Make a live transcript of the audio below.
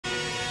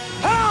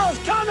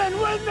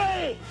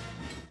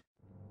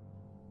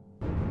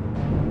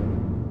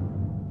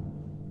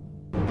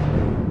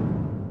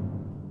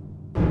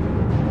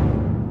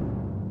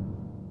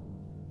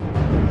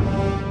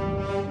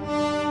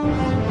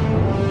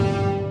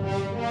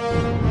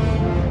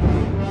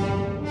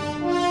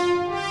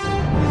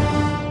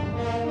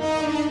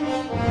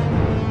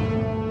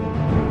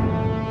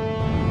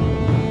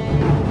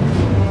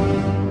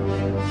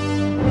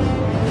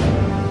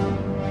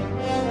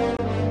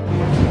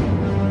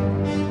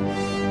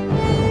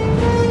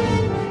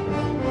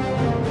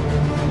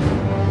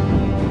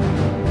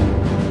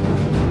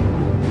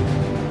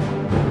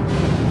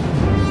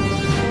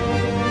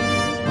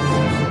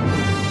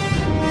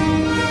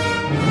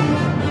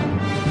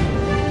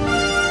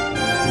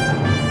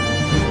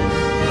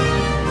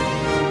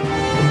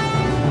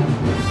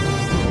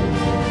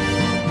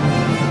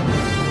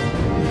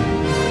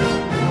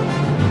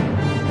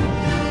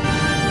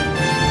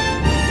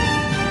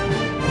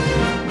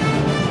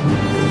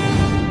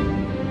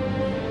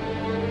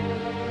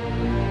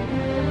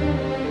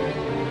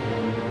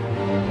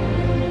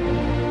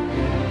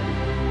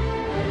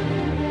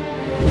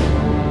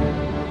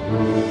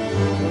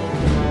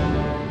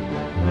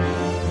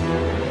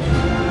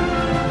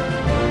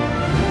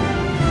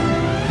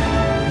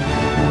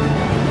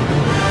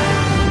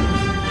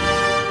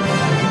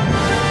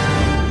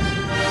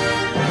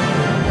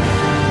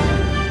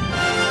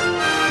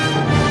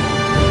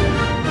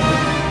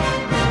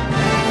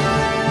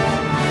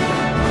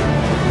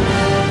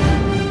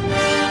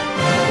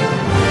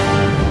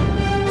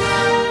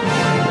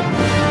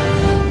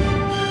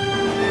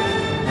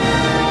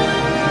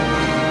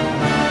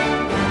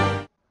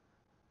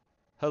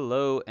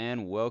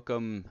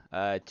welcome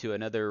to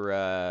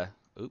another.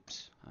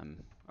 Oops,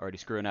 I'm already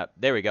screwing up.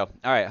 There we go.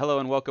 All right, hello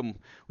and welcome.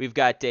 We've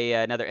got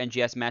another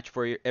NGS match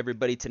for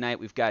everybody tonight.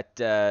 We've got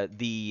the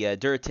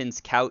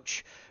Durotans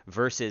couch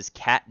versus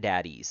Cat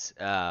Daddies.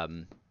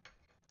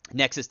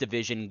 Nexus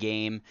division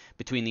game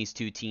between these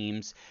two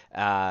teams.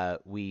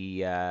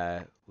 We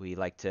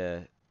like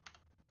to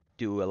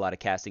do a lot of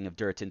casting of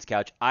Durotans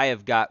couch. I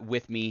have got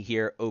with me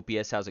here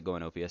Opius. How's it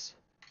going, Opius?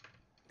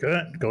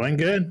 Good, going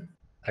good.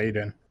 How you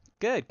doing?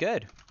 Good,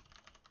 good.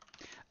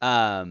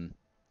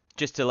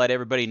 Just to let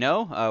everybody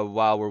know,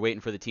 while we're waiting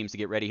for the teams to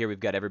get ready here, we've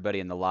got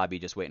everybody in the lobby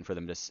just waiting for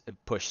them to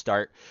push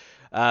start.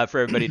 For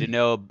everybody to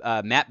know,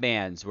 map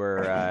bands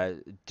were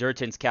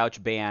Durtan's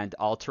Couch banned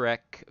Alterec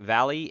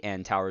Valley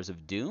and Towers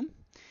of Doom.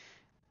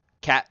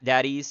 Cat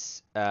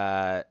Daddies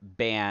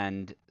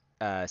banned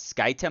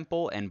Sky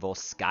Temple and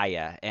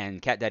Volskaya,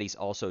 and Cat Daddies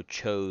also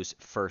chose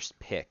first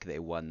pick. They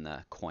won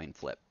the coin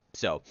flip.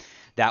 So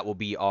that will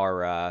be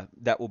our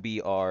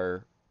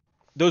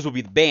those will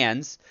be the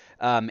bans.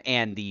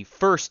 And the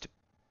first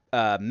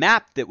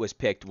map that was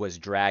picked was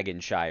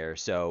Dragonshire.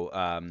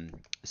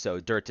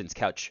 So Durtan's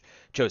Couch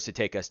chose to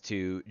take us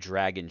to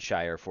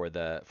Dragonshire for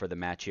the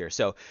match here.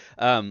 So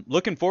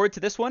looking forward to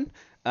this one.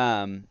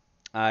 I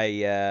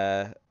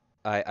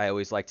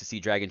always like to see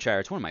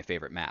Dragonshire. It's one of my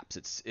favorite maps.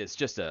 It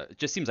just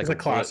seems like It's a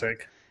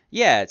classic.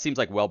 Yeah, it seems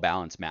like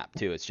well-balanced map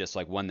too. It's just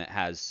like one that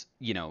has,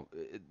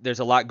 there's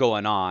a lot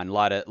going on, a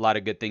lot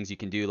of good things you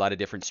can do, a lot of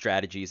different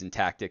strategies and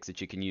tactics that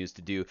you can use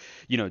to do,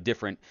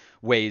 different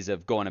ways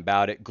of going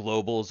about it.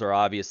 Globals are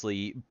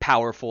obviously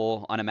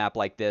powerful on a map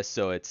like this,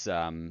 so it's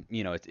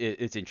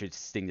it's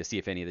interesting to see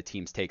if any of the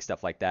teams take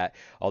stuff like that.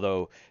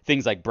 Although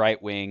things like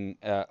Brightwing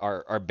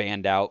are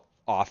banned out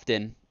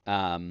often,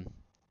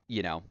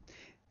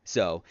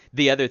 So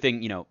the other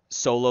thing,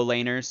 solo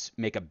laners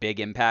make a big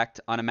impact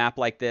on a map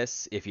like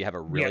this. If you have a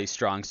really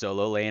strong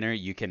solo laner,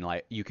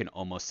 you can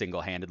almost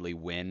single-handedly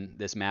win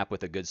this map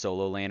with a good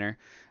solo laner.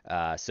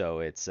 So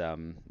it's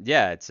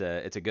it's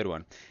a good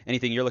one.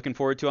 Anything you're looking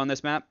forward to on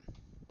this map?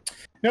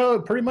 No,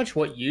 pretty much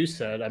what you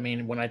said. I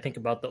mean, when I think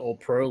about the old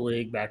Pro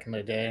League back in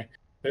the day,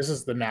 this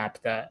is the map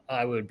that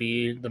I would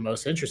be the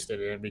most interested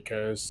in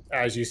because,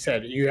 as you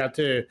said,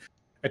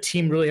 a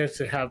team really has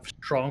to have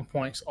strong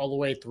points all the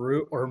way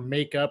through or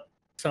make up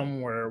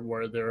somewhere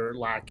where they're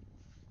lacking.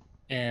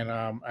 And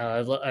I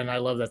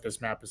love that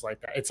this map is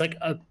like that.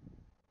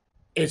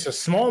 It's a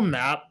small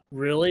map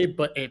really,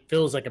 but it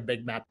feels like a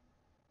big map.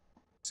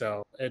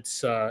 So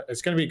it's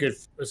gonna be good.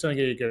 It's gonna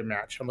be a good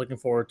match. I'm looking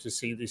forward to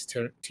see these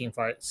team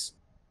fights.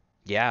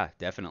 Yeah,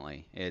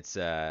 definitely. It's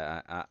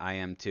I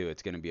am too.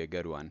 It's going to be a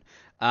good one.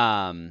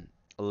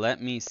 Let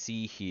me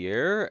see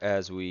here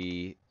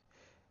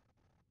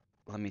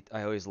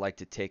I always like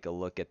to take a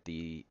look at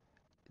the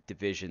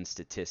division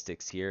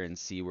statistics here and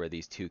see where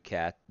these two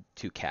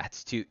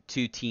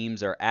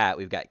teams are at.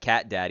 We've got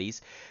Cat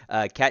Daddies.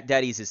 Cat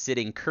Daddies is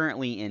sitting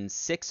currently in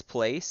 6th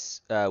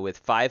place with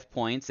 5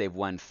 points. They've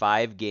won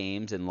 5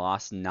 games and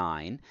lost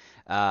 9.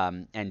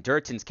 And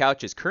Durtan's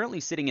Couch is currently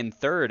sitting in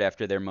 3rd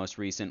after their most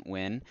recent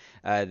win.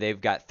 They've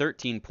got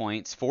 13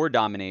 points, 4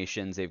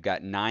 dominations. They've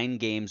got 9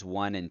 games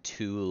won and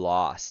 2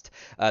 lost.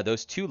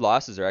 Those 2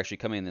 losses are actually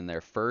coming in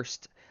their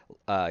first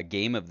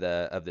game of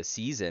the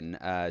season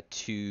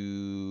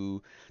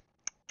to,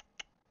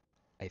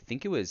 I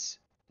think it was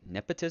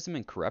Nepotism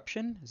and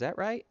Corruption. Is that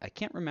right? I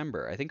can't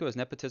remember. I think it was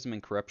Nepotism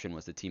and Corruption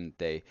was the team that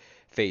they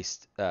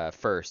faced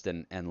first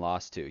and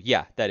lost to.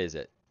 Yeah, that is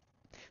it.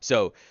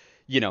 So,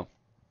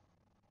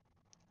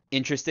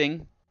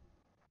 interesting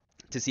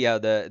to see how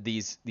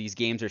these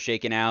games are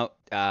shaking out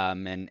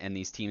and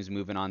these teams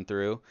moving on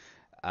through.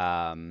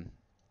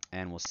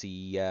 And we'll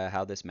see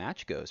how this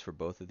match goes for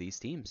both of these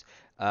teams.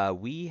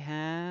 We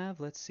have,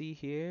 let's see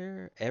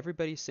here,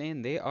 everybody's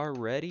saying they are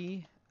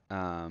ready.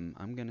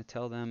 I'm going to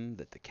tell them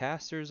that the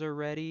casters are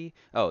ready.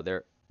 Oh,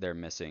 they're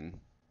missing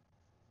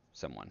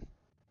someone.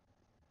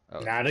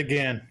 Oh. Not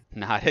again.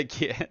 Not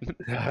again.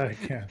 Not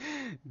again.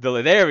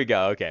 There we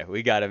go. Okay,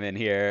 we got him in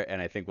here, and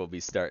I think we'll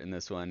be starting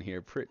this one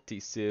here pretty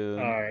soon.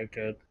 All right,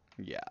 good.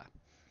 Yeah.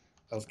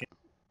 Okay.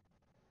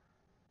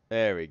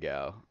 There we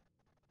go.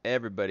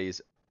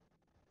 Everybody's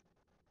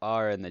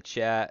are in the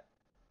chat,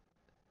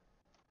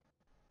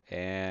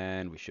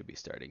 and we should be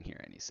starting here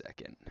any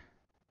second.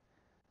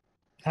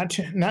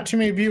 Not too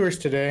many viewers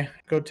today.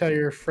 Go tell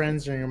your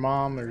friends or your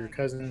mom or your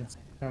cousins to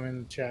come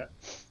in the chat.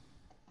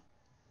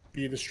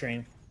 View the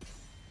stream.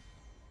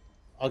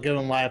 I'll give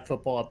them live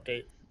football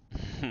update.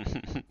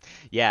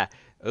 Yeah.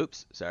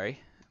 Oops. Sorry.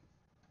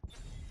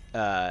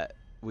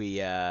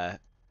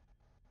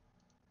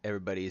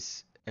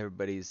 Everybody's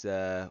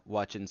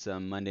watching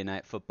some Monday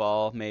Night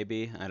Football.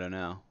 Maybe, I don't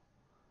know.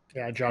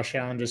 Yeah, Josh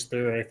Allen just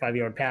threw a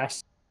 5-yard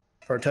pass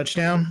for a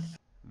touchdown.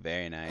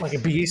 Very nice. Like a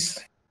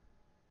beast.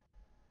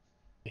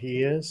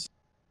 He is.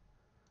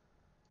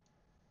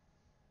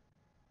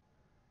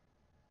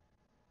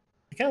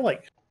 I got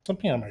like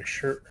something on my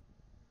shirt.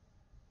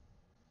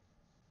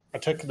 I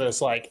took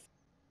this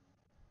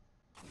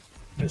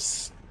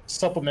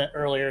supplement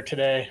earlier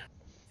today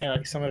And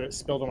like some of it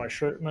spilled on my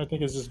shirt, and I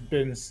think it's just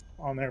been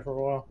on there for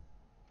a while.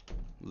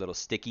 A little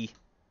sticky.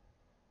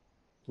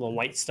 Little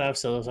white stuff,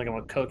 so it looks like I'm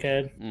a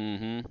cokehead.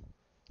 Mm-hmm.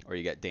 Or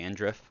you got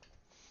dandruff.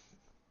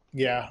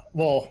 Yeah,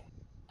 well,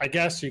 I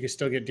guess you could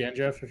still get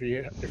dandruff if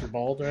you're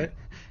bald, right?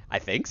 I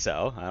think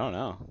so. I don't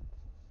know.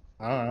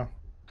 I don't know.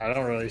 I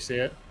don't really see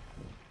it.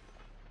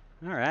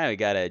 All right, we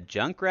got a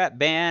Junkrat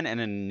ban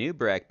and a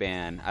Nubrak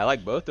ban. I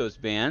like both those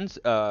bans.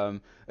 A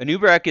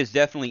Nubrak is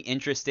definitely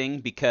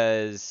interesting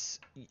because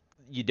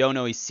you don't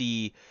always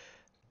see,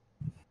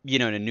 a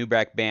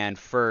Nubrak ban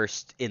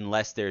first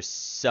unless there's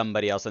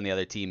somebody else on the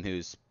other team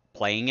who's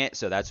playing it.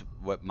 So that's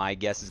what my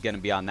guess is going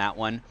to be on that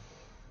one.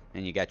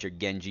 And you got your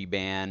Genji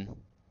ban.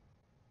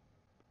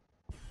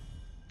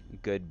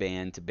 Good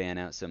ban to ban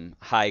out some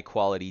high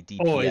quality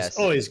DPS.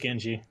 Always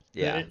Genji.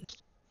 Yeah.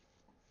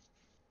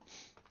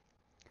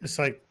 It's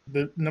like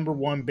the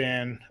 #1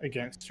 ban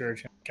against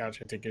Durotans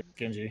couch. I think it's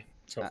Genji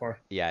so far.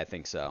 Yeah, I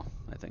think so.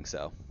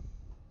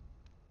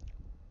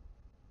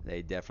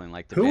 They definitely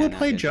like to. Who would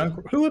play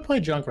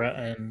Junkrat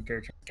and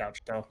Durotans couch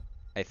though?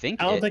 I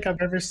don't think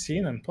I've ever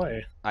seen them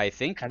play. I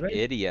think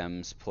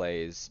Idioms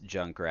plays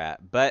Junkrat,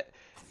 but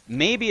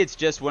maybe it's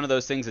just one of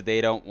those things that they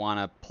don't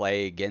want to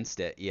play against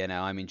it.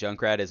 I mean,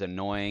 Junkrat is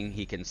annoying.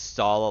 He can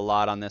stall a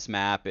lot on this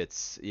map.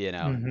 It's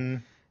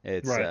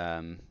It's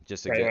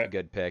just a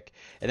good pick.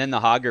 And then the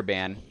Hogger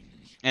ban.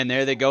 And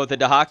there they go with the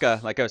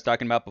Dahaka, like I was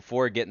talking about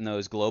before, getting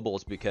those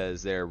globals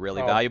because they're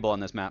really valuable on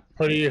this map.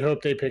 Who do you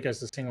hope they pick as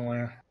the single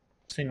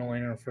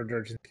laner for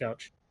Durotans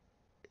couch?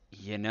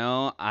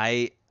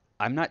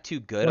 I'm not too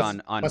good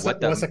on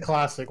what's a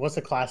classic? What's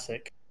a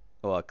classic?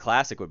 Well, a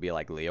classic would be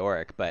like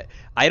Leoric, but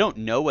I don't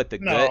know what the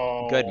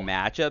good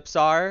matchups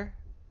are.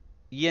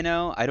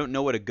 I don't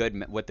know what the good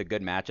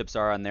matchups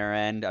are on their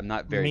end. I'm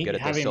not very good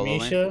at the solo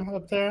lane.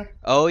 Up there?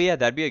 Oh yeah,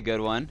 that'd be a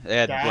good one. They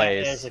had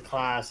Blaze. That is a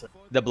classic.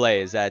 The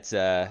Blaze, that's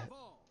a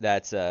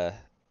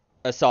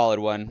solid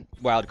one.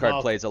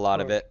 Wildcard plays a lot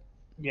of it.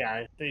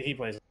 Yeah, he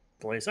plays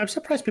Blaze. I'm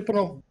surprised people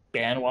don't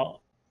ban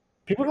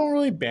People don't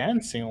really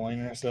ban single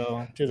laners,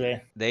 though, do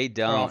they? They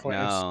don't.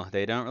 No,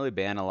 they don't really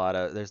ban a lot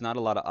of. There's not a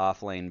lot of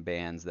off lane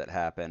bans that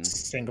happen.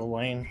 Single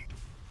lane.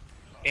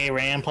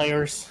 ARAM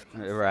players.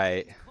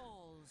 Right.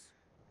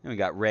 And we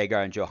got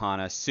Rhaegar and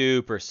Johanna,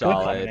 super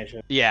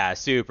solid. Yeah,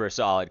 super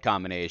solid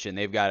combination.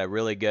 They've got a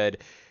really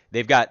good.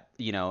 They've got,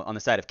 on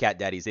the side of Cat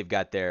Daddies, they've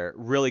got their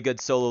really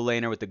good solo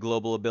laner with the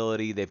global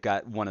ability. They've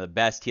got one of the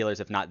best healers,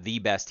 if not the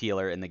best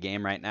healer in the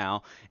game right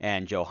now,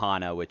 and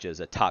Johanna, which is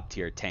a top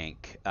tier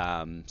tank.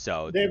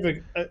 So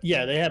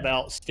they have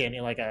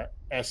outstanding like a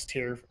S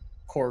tier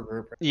core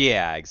group.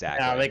 Yeah,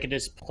 exactly. Now they can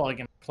just plug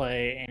and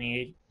play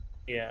any.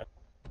 Yeah,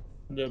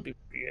 they'll be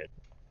pretty good.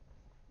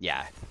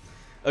 Yeah,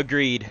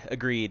 agreed.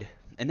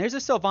 And there's a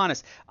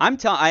Sylvanas.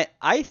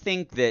 I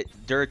think that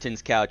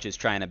Durotans couch is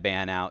trying to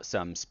ban out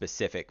some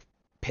specific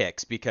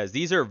picks because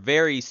these are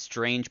very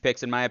strange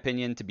picks in my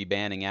opinion to be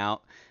banning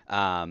out.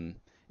 I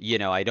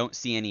don't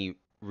see any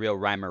real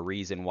rhyme or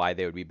reason why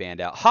they would be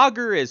banned out.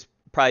 Hogger is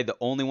probably the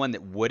only one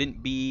that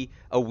wouldn't be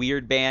a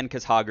weird ban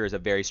because Hogger is a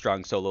very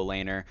strong solo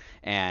laner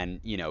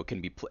and can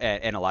be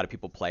and a lot of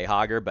people play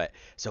Hogger. But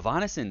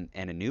Sylvanas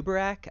and a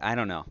Nubarak, I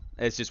don't know.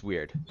 It's just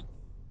weird.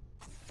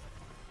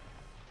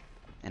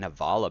 And a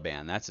Vala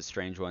ban, that's a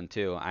strange one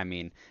too. I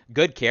mean,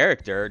 good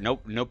character, no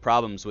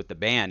problems with the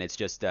ban. It's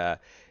just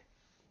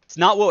it's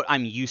not what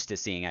I'm used to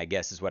seeing, I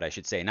guess is what I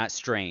should say. Not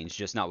strange,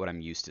 just not what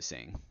I'm used to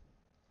seeing.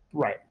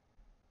 Right.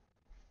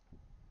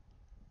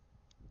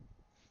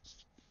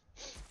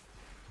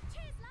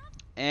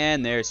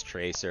 And there's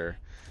Tracer.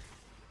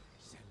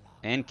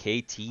 And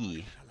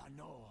KT.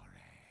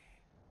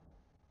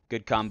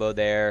 Good combo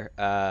there.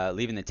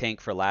 Leaving the tank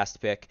for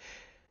last pick.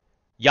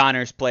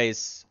 Yanners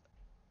plays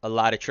a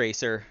lot of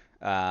Tracer.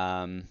 We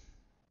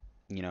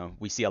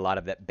see a lot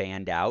of that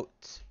banned out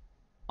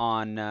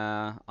on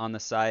the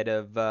side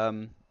of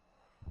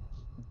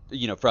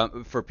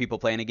for people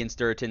playing against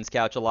Durotans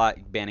couch a lot,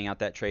 banning out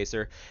that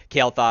Tracer.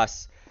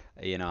 Kael'thas,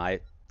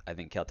 I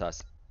think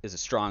Kael'thas is a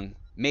strong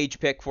mage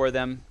pick for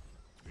them.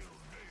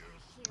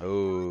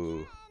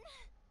 Oh,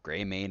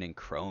 Greymane and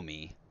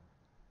Chromie.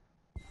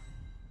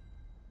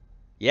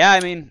 Yeah, I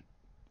mean,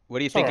 what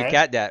do you think of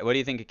Cat Dad? What do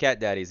you think of Cat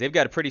Daddies? They've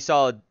got a pretty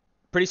solid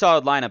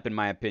lineup in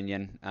my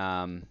opinion.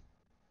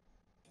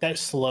 That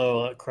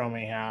slow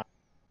Chromie has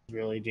is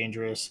really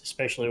dangerous,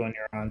 especially when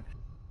you're on,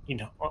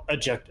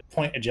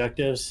 point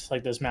objectives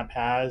like this map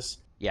has.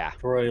 Yeah.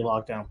 To really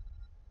lock down.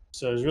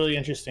 So it's really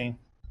interesting to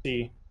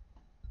see.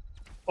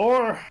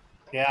 Or,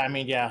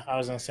 I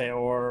was gonna say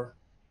or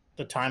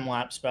the time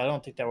lapse, but I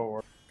don't think that would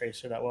work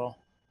Tracer that well.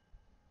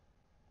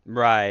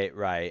 Right.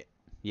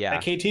 Yeah.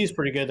 That KT is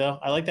pretty good though.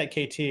 I like that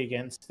KT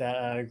against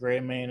that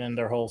Greymane and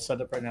their whole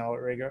setup right now at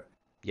Rhaegar.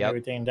 Yep.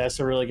 Everything. That's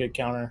a really good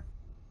counter.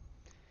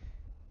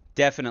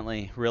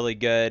 Definitely really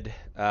good.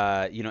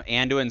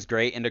 Anduin's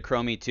great into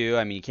Chromie too.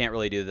 I mean, you can't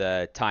really do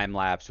the time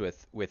lapse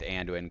with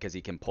Anduin because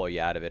he can pull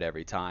you out of it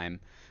every time.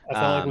 I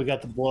felt like we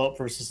got the blow up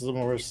versus the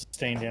more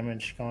sustained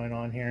damage going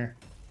on here,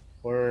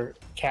 where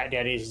Cat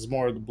Daddies is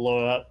more of the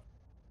blow up.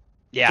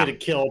 Yeah. get a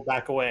kill,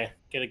 back away.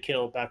 Get a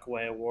kill, back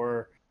away.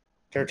 Or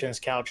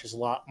Durotans couch is a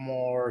lot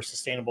more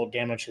sustainable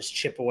damage. Just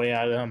chip away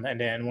at them, and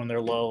then when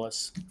they're low,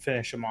 let's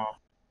finish them off.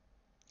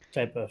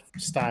 Type of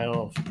style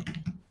of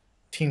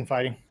team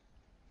fighting.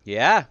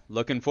 Yeah,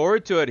 looking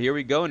forward to it. Here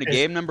we go into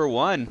game number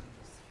 1. Is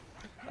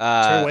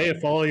there a way to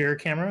follow your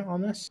camera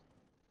on this?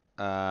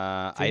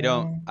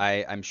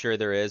 I'm sure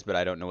there is, but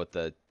I don't know what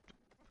the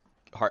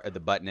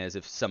button is.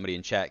 If somebody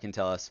in chat can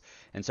tell us.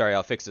 And sorry,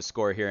 I'll fix the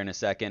score here in a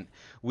second.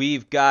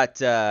 We've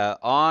got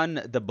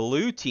on the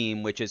blue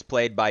team, which is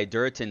played by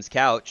Durotans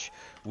Couch,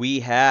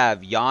 we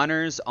have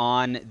Yonners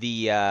on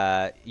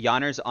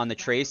the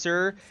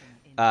Tracer.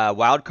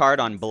 Wildcard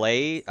on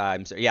Blaze.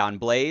 On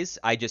Blaze.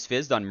 I Just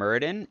Fizzed on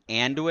Muradin.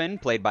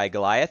 Anduin, played by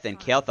Goliath, and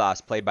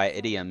Kael'thas, played by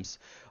Idioms.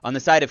 On the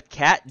side of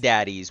Cat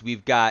Daddies,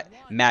 we've got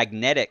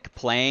Magnetic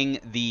playing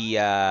the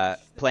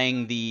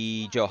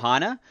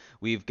Johanna.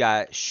 We've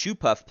got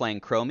Shoepuff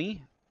playing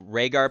Chromie.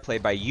 Rhaegar,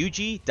 played by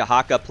Yuji.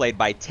 Dahaka, played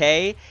by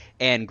Tay,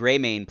 and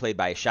Greymane, played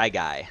by Shy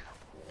Guy.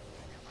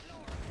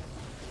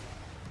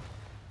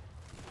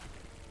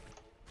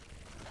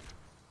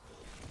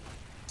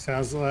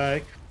 Sounds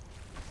like.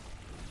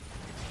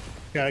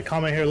 Got a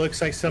comment here.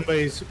 Looks like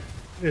somebody's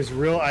is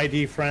real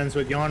ID friends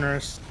with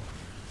Yonners.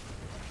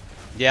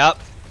 Yep.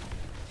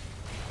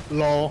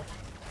 Lol.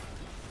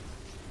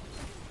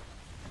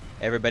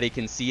 Everybody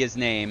can see his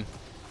name.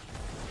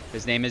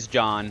 His name is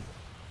John.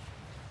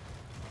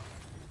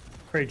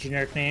 Pretty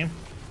generic name.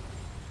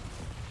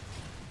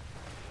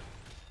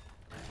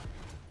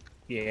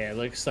 Yeah,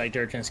 looks like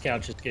Durotans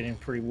couch is getting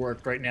pretty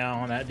worked right now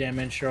on that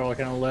damage. They're all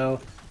kind of low.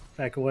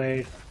 Back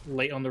away.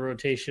 Late on the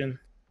rotation.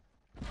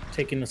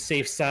 Taking the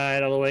safe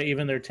side all the way,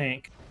 even their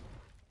tank.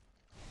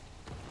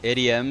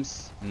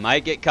 Idioms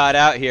might get caught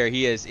out here.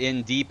 He is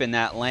in deep in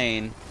that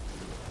lane.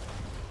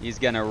 He's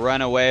going to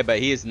run away, but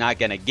he is not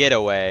going to get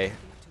away.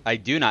 I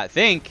do not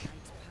think.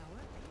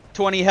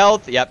 20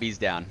 health. Yep, he's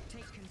down.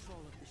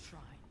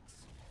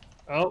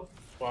 Oh,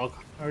 well,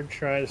 hard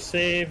try to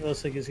save.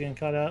 Looks like he's getting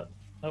caught out.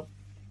 Oh.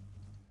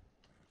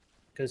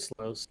 Good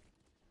slows.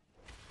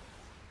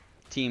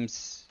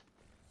 Teams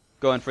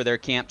going for their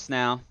camps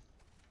now.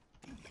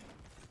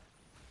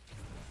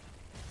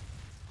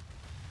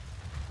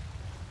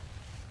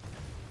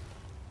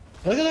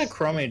 Look at that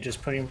Chromie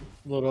just putting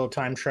little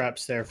time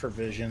traps there for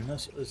vision.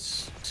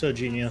 It's so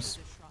genius.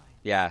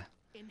 Yeah.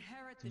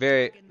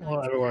 Very,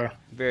 well, everywhere.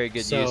 Very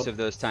good use of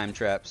those time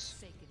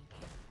traps.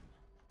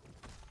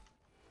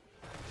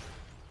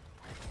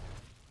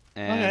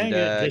 And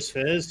okay, just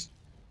fizz.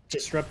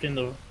 Disrupting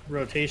the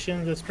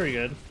rotations. That's pretty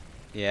good.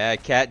 Yeah,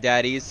 Cat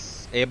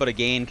Daddy's able to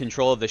gain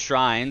control of the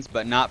shrines,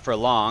 but not for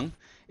long.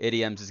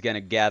 Idioms is going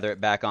to gather it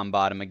back on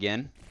bottom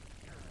again.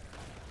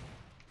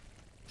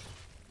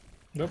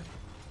 Nope.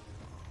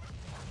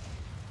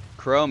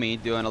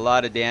 Chromie doing a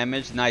lot of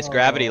damage. Nice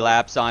gravity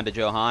lapse onto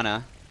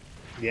Johanna.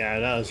 Yeah,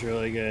 that was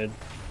really good.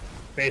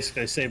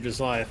 Basically saved his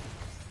life.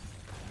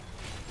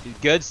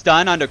 Good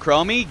stun onto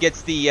Chromie.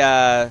 Gets the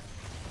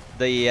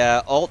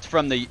ult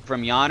from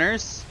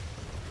Yonners.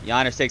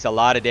 Yonners takes a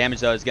lot of damage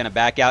though. He's gonna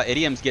back out.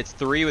 Idioms gets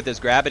 3 with his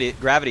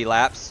gravity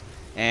lapse,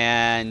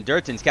 and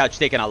Durotans couch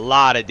taking a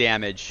lot of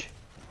damage.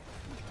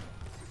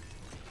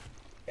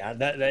 Yeah,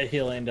 that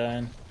healing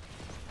done.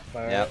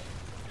 Yep.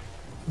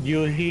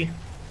 Yuhi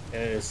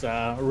is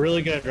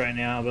really good right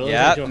now. But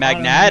yeah,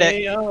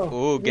 Magnetic.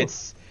 Ooh,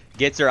 gets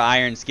her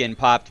iron skin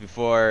popped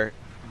before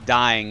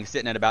dying,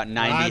 sitting at about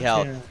 90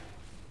 health.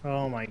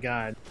 Oh my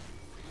god.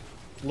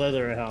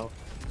 Leather health.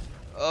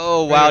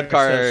 Oh, wild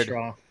card.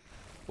 So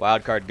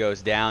wild card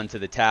goes down to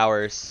the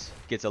towers.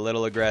 Gets a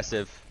little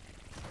aggressive.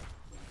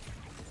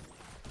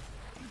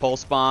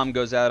 Pulse bomb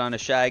goes out on a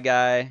Shy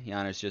Guy.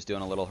 Yonner's just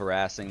doing a little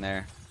harassing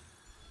there.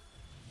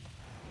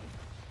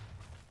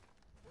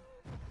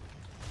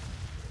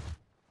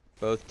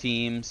 Both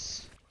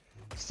teams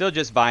still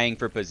just vying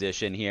for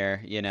position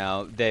here. You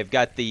know, they've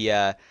got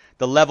the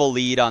level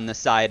lead on the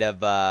side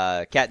of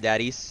Cat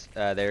Daddies.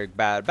 They're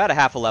about a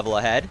half a level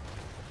ahead.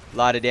 A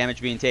lot of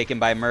damage being taken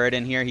by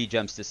Muradin here. He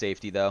jumps to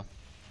safety though.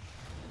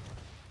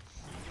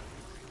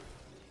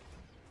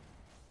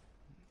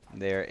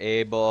 They're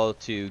able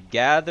to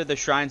gather the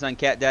shrines on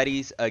Cat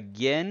Daddies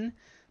again,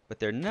 but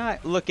they're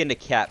not looking to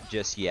cap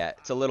just yet.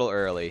 It's a little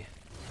early.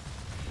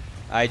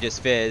 I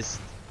Just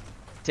Fizzed.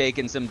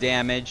 Taking some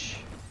damage.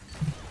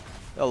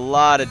 A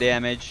lot of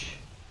damage.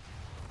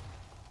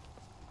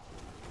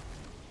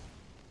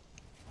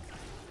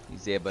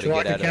 He's able to get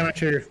out of it. To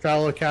counter your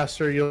fellow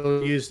caster,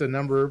 you'll use the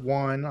number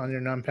 1 on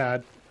your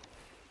numpad.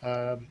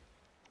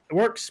 It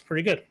works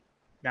pretty good.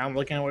 Now I'm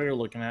looking at what you're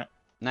looking at.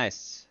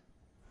 Nice.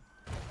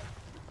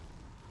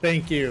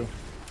 Thank you,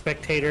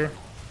 spectator.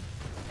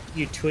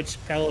 You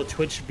fellow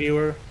Twitch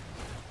viewer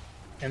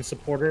and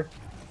supporter.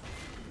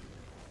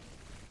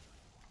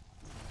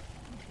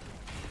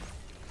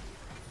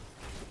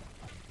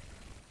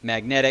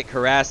 Magnetic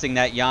harassing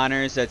that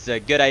Yonners. That's a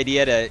good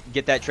idea to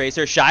get that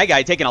Tracer. Shy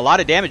Guy taking a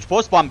lot of damage.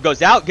 Pulse Bomb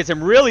goes out, gets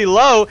him really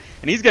low,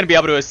 and he's going to be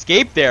able to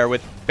escape there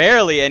with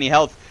barely any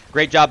health.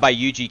 Great job by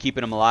Yuji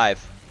keeping him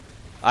alive.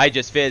 I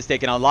Just Fizz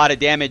taking a lot of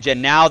damage,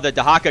 and now the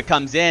Dahaka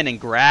comes in and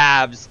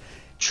grabs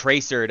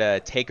Tracer to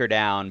take her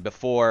down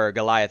before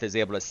Goliath is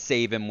able to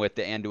save him with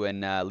the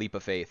Anduin Leap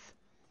of Faith.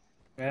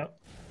 Yep.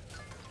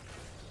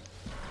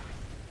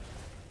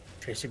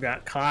 Tracer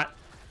got caught.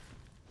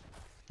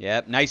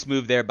 Yep, nice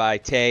move there by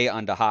Tay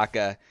on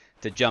Dahaka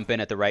to jump in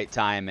at the right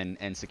time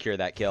and secure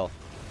that kill.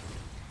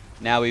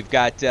 Now we've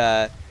got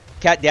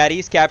Cat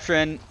Daddies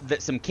capturing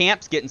some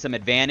camps, getting some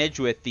advantage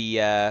with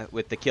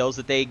the kills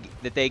that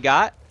they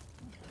got.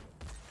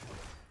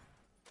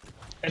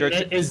 And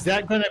is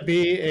that going to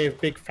be a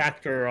big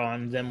factor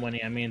on them winning?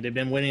 I mean, they've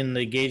been winning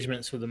the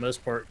engagements for the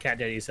most part, Cat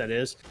Daddies that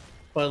is.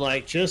 But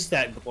like just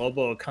that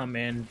Globo come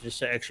in,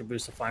 just an extra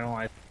boost to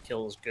finalize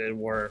kill is good.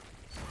 Where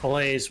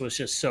Blaze was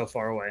just so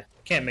far away,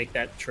 can't make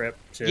that trip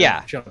to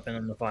jump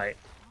in the fight.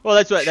 Well,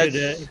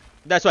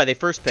 that's why they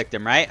first picked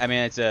him, right? I mean,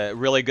 it's a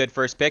really good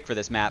first pick for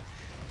this map.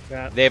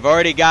 Yeah. They've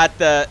already got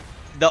the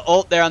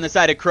ult there on the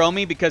side of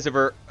Chromie because of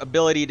her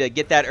ability to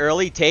get that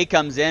early. Tay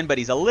comes in, but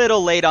he's a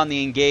little late on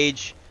the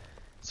engage,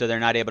 so they're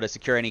not able to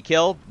secure any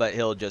kill. But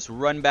he'll just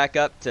run back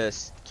up to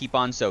keep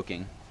on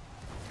soaking.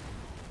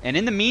 And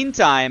in the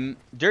meantime,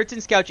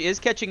 Durotans Couch is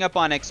catching up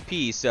on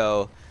XP,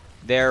 so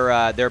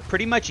they're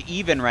pretty much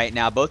even right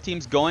now. Both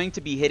teams going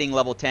to be hitting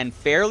level 10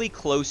 fairly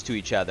close to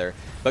each other.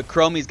 But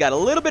Chromie's got a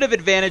little bit of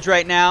advantage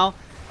right now.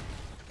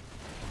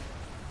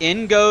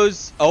 In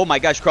goes, oh my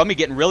gosh, Chromie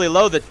getting really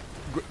low. The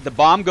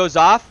bomb goes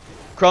off.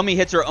 Chromie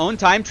hits her own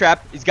time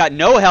trap. He's got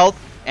no health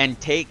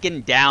and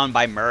taken down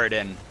by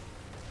Murden.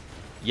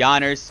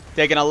 Yanners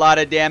taking a lot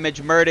of damage.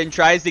 Murden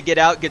tries to get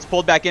out, gets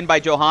pulled back in by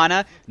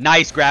Johanna.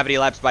 Nice gravity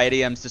lapse by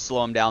Idioms to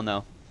slow him down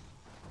though.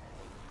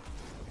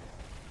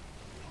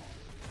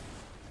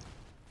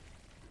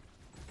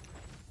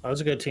 That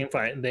was a good team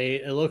fight.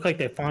 It looked like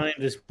they finally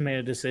just made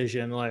a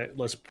decision, like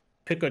let's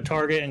pick a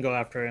target and go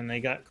after it, and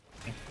they got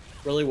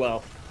really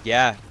well.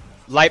 Yeah.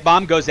 Light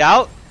bomb goes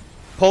out.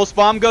 Pulse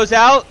bomb goes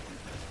out.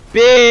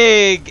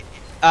 Big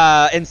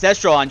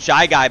ancestral on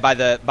Shy Guy by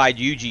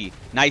Yuji.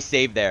 Nice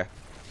save there.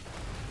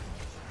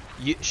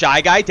 Shy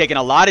Guy taking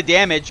a lot of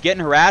damage,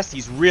 getting harassed.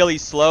 He's really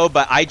slow,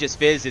 but I Just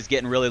Fizz is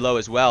getting really low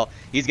as well.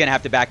 He's going to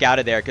have to back out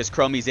of there because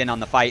Chromie's in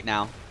on the fight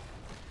now.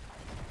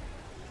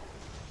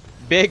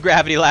 Big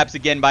gravity lapse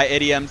again by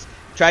Idioms.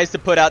 Tries to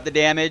put out the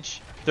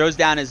damage. Throws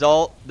down his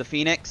ult, the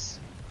Phoenix.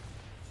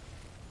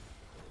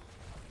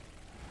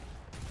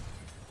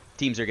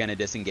 Teams are going to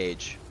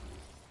disengage.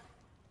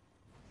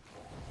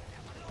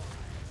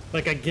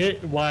 Like, I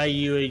get why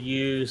you would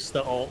use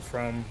the ult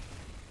from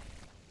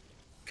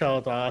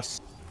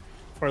Kaladas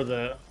for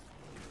the...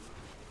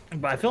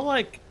 But I feel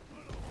like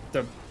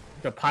the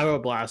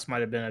Pyroblast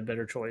might have been a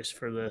better choice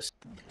for this.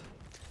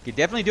 Could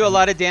definitely do a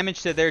lot of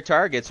damage to their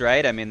targets,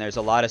 right? I mean, there's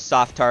a lot of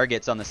soft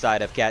targets on the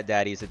side of Cat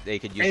Daddies that they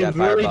could use that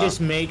fireball. It really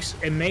just makes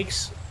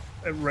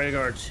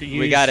Rhaegar to use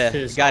We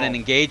got an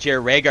engage here.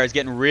 Rhaegar's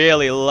getting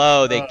really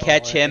low. They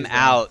catch him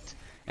out,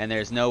 and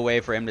there's no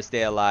way for him to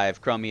stay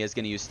alive. Chromie is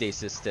going to use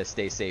stasis to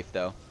stay safe,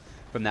 though,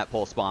 from that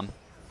pulse bomb.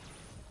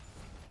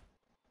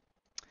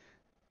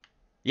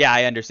 Yeah,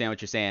 I understand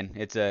what you're saying.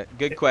 It's a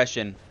good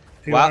question.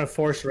 If you want to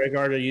force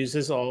Rhaegar to use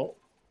his ult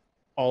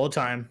all the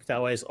time, that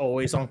way it's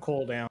always on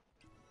cooldown.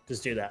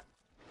 Just do that.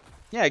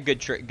 Yeah, good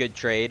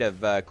trade of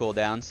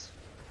cooldowns.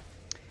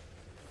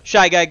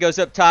 Shy Guy goes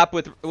up top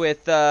with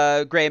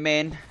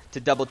Greymane to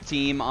double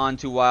team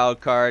onto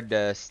Wildcard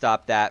to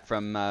stop that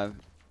from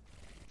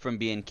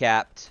being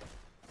capped.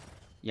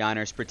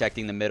 Yanners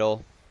protecting the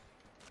middle.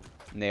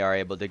 And they are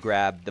able to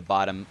grab the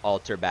bottom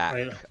altar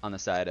back on the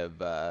side of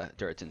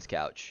Durotans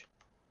Couch.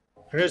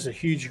 There is a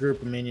huge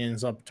group of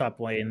minions up top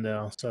lane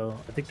though, so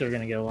I think they're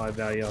going to get a lot of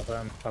value off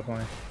that top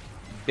lane.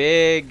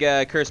 Big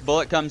Cursed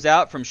Bullet comes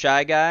out from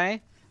Shy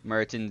Guy.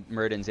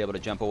 Murden's able to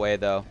jump away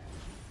though.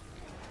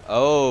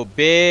 Oh,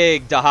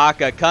 big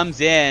Dahaka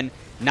comes in.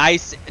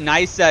 Nice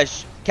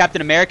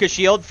Captain America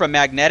shield from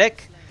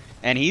Magnetic.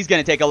 And he's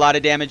going to take a lot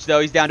of damage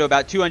though. He's down to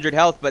about 200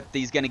 health, but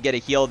he's going to get a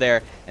heal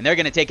there. And they're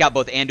going to take out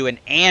both Anduin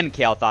and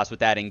Kael'thas with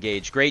that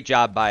engage. Great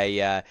job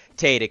by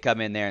Tay to come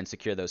in there and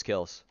secure those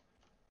kills.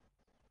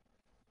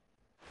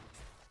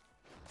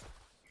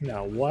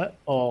 Now what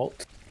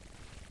ult?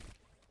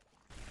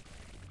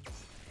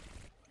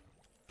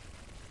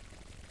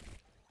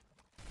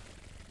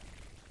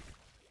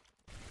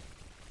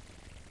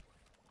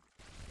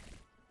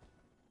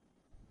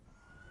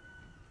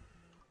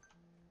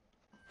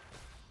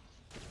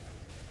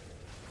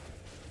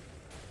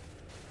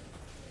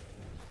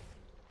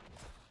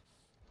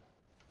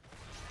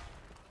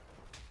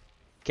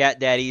 Cat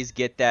Daddies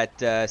get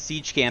that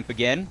siege camp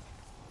again.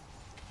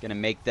 Gonna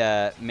make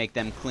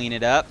them clean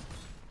it up.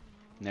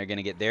 And they're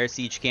gonna get their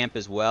siege camp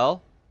as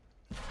well.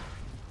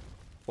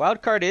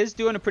 Wildcard is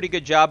doing a pretty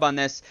good job on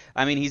this.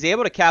 I mean, he's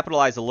able to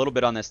capitalize a little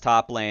bit on this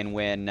top lane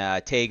when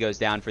Tay goes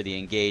down for the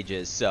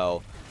engages.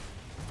 So,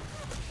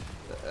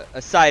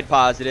 a side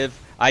positive.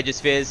 I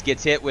Just Fizz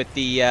gets hit with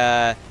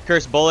the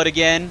Cursed Bullet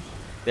again.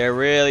 They're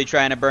really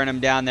trying to burn him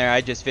down there. I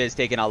Just Fizz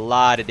taking a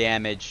lot of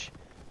damage.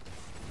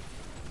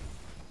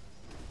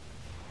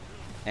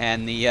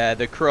 And the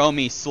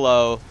Chromie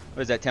slow,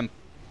 what is that,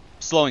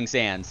 slowing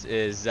sands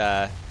is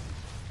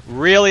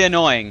really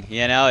annoying.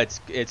 You know,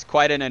 it's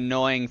quite an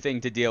annoying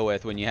thing to deal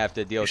with when you have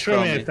to deal with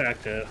Extremely Chromie.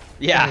 effective.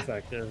 Yeah.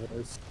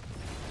 Effective.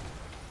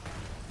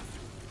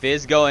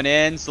 Fizz going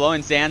in,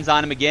 slowing sands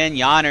on him again.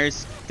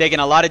 Yonners taking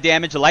a lot of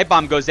damage. The light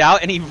bomb goes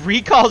out, and he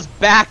recalls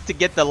back to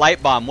get the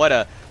light bomb. What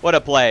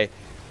a play.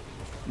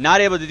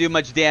 Not able to do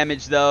much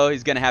damage though.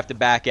 He's gonna have to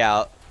back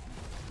out.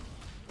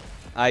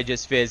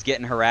 Fizz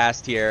getting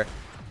harassed here.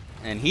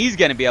 And he's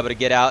going to be able to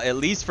get out, at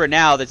least for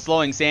now. That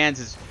slowing sands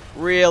is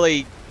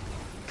really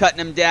cutting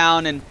him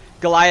down, and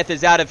Goliath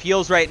is out of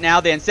heals right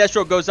now. The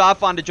Ancestral goes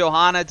off onto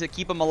Johanna to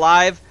keep him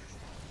alive.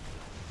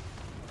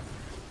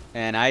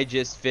 And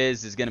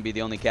Fizz is going to be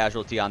the only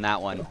casualty on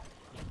that one.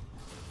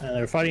 And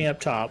they're fighting up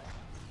top.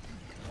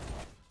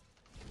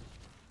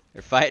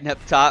 They're fighting up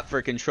top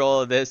for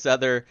control of this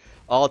other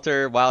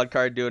altar.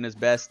 Wildcard doing his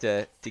best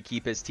to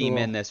keep his team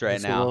in this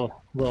right now.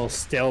 A little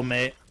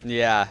stalemate.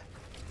 Yeah.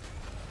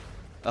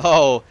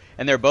 Oh,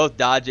 and they're both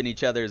dodging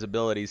each other's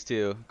abilities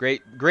too.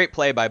 Great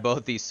play by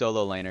both these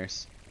solo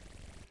laners.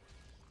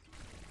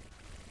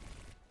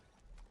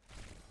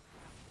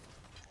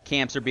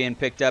 Camps are being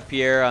picked up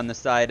here on the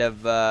side of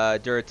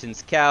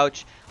Durotan's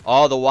couch.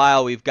 All the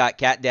while, we've got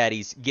Cat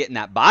Daddies getting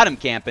that bottom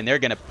camp, and they're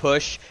going to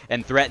push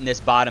and threaten this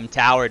bottom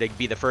tower to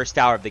be the first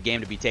tower of the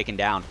game to be taken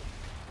down.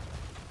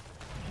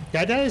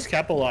 Cat Daddies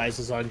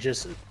capitalizes on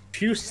just a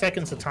few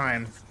seconds of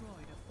time.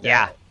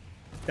 Yeah.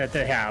 That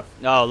they have.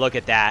 Oh, look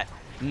at that.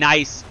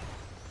 Nice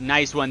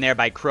one there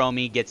by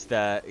Chromie. Gets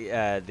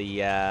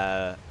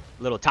the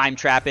little time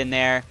trap in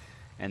there,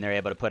 and they're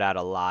able to put out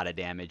a lot of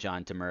damage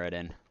onto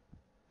Muradin.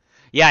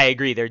 Yeah, I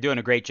agree. They're doing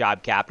a great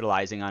job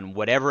capitalizing on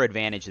whatever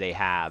advantage they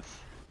have.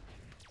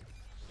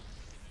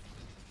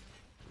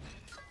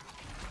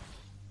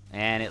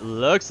 And it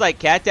looks like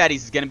Cat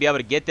Daddies is going to be able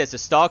to get this. A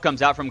stall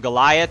comes out from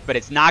Goliath, but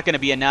it's not going to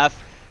be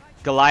enough.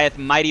 Goliath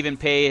might even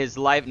pay his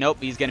life. Nope,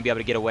 he's going to be able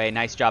to get away.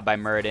 Nice job by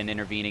Muradin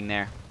intervening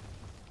there.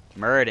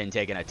 Muradin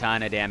taking a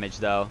ton of damage,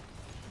 though.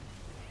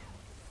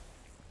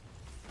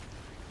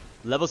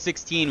 Level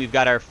 16, we've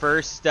got our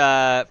first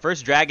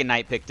Dragon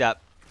Knight picked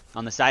up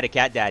on the side of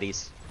Cat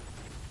Daddies.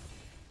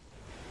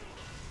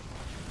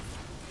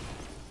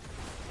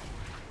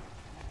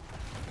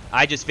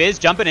 Fizz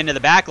jumping into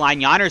the back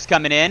line. Yonner's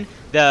coming in.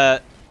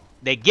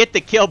 They get the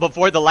kill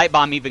before the light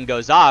bomb even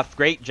goes off.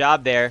 Great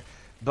job there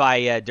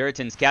by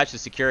Durotan's couch to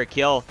secure a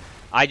kill.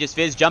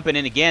 Fizz jumping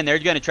in again. They're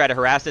going to try to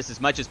harass us as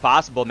much as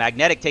possible.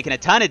 Magnetic taking a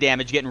ton of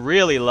damage, getting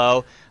really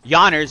low.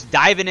 Yonners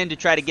diving in to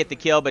try to get the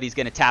kill, but he's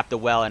going to tap the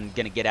well and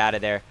going to get out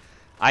of there.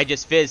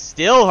 Fizz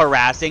still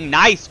harassing.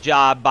 Nice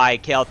job by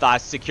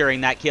Kael'thas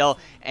securing that kill.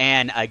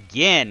 And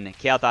again,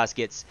 Kael'thas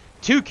gets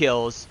 2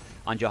 kills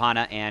on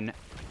Johanna and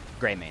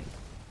Greymane.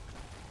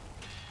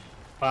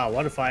 Wow,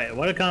 what a fight.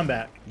 What a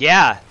comeback.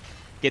 Yeah.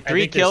 Get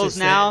 3 kills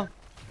now.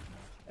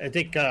 I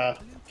think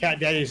Cat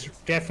Daddies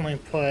definitely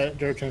put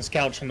Durotan's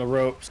couch in the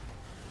ropes,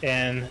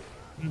 and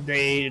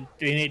they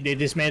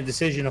just made a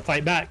decision to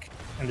fight back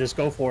and just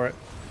go for it.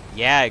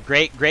 Yeah,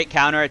 great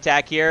counter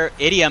attack here.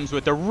 Idioms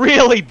with a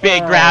really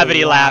big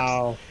gravity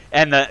lapse,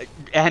 and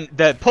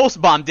the pulse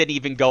bomb didn't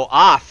even go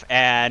off,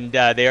 and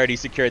they already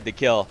secured the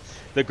kill.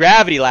 The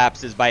gravity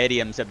lapses by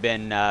Idioms have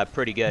been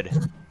pretty good.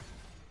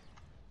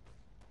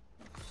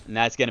 And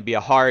that's going to be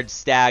a hard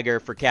stagger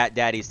for Cat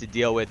Daddies to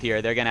deal with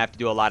here. They're going to have to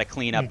do a lot of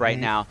cleanup right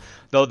now.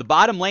 Though the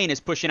bottom lane is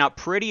pushing out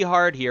pretty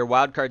hard here.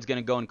 Wildcard's going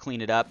to go and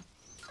clean it up,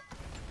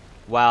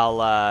 while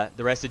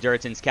the rest of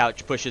Durotan's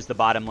couch pushes the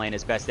bottom lane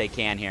as best they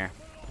can here.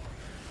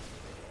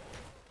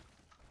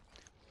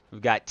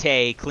 We've got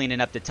Tay cleaning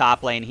up the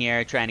top lane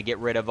here, trying to get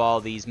rid of all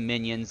these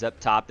minions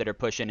up top that are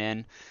pushing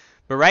in.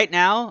 But right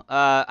now,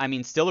 I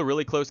mean, still a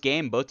really close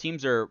game. Both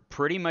teams are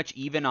pretty much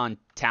even on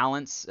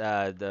talents.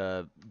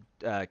 The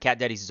Cat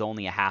Daddies is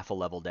only a half a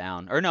level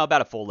down, or no, about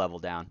a full level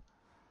down.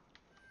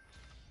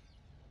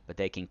 But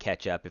they can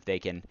catch up if they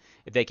can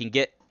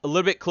get a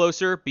little bit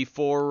closer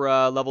before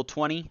level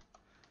 20.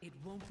 It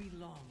won't be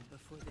long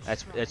before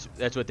the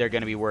that's what they're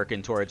going to be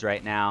working towards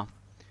right now.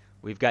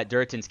 We've got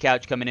Durotan's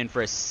couch coming in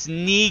for a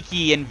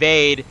sneaky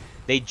invade.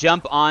 They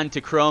jump onto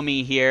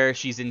Chromie here.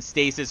 She's in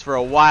stasis for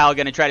a while,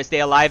 going to try to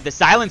stay alive. The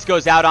silence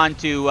goes out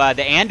onto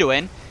the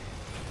Anduin.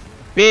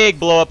 Big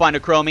blow up onto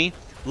Chromie.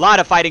 A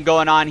lot of fighting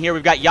going on here.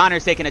 We've got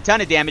Yonners taking a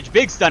ton of damage.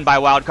 Big stun by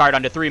Wildcard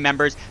onto 3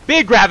 members.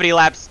 Big gravity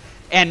lapse.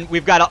 And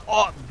we've got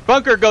a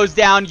bunker goes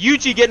down.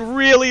 Yuji getting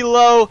really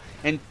low.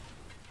 And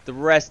the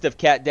rest of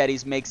Cat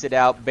Daddies makes it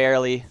out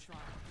barely.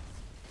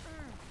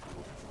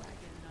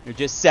 They're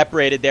just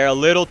separated there a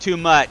little too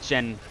much,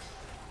 and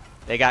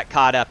they got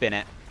caught up in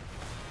it.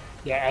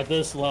 Yeah, at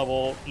this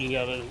level, you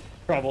gotta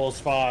trouble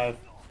 5.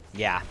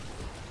 Yeah.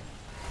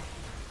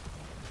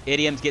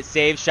 Idioms get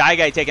saved. Shy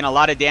Guy taking a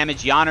lot of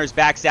damage. Yonners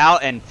backs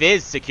out, and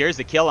Fizz secures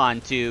the kill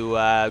onto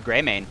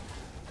Greymane.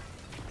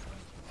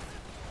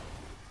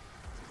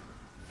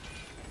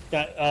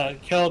 Got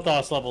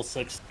Kael'thas level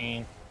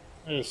 16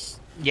 is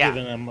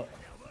giving them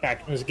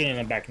back. Is getting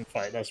them back in the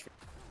fight. That's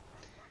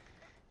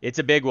It's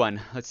a big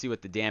one. Let's see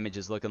what the damage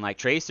is looking like.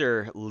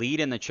 Tracer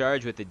leading the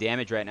charge with the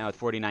damage right now with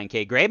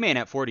 49k. Greymane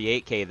at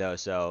 48k though,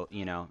 so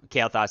you know,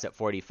 Kael'Thas at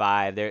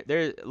 45.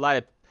 There's a lot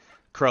of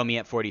Chromie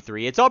at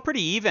 43. It's all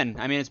pretty even.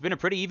 I mean, it's been a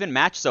pretty even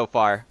match so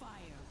far.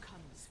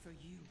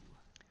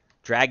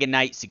 Dragon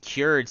Knight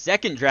secured.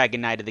 Second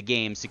Dragon Knight of the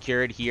game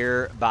secured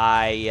here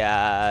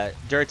by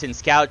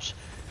Durotans Couch.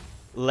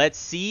 Let's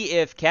see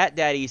if Cat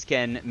Daddies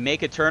can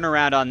make a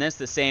turnaround on this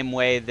the same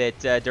way that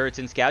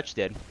Durotans Couch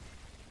did.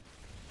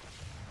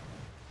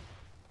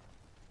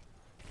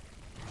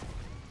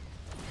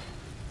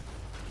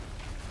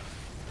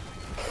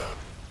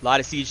 A lot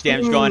of siege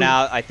damage going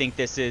out. I think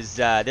this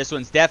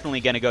one's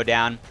definitely going to go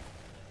down.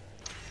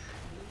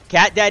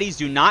 Cat Daddies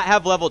do not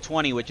have level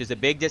 20, which is a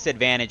big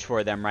disadvantage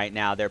for them right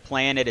now. They're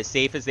playing it as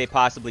safe as they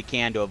possibly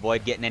can to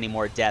avoid getting any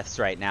more deaths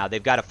right now.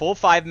 They've got a full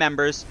 5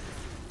 members,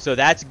 so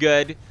that's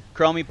good.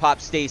 Chromie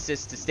pop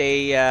stasis to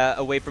stay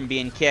away from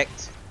being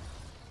kicked.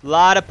 A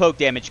lot of poke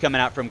damage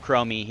coming out from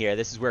Chromie here.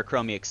 This is where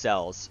Chromie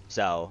excels.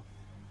 So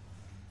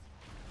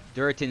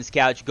Durotans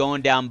Couch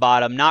going down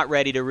bottom, not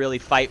ready to really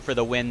fight for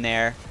the win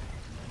there.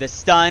 The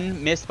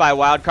stun missed by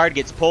Wildcard,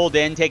 gets pulled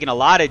in, taking a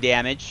lot of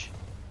damage.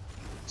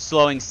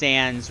 Slowing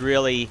Sands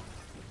really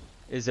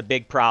is a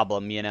big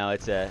problem, you know.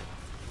 It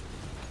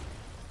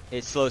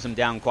slows him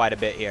down quite a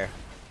bit here.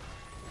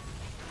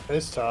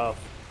 It's tough.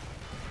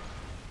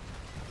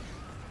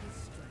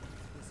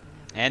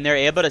 And they're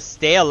able to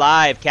stay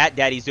alive. Cat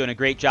Daddy's doing a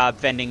great job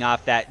fending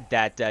off that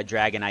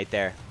Dragonite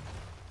there.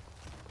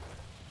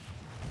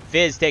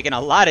 Fizz taking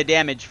a lot of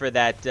damage for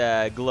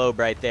that globe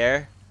right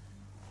there.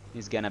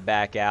 He's gonna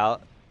back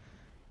out.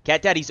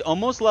 Cat Daddy's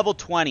almost level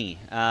 20.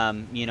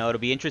 You know, it'll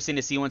be interesting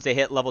to see once they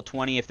hit level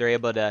 20 if they're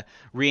able to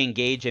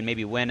re-engage and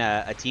maybe win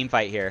a team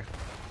fight here.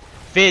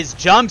 Fizz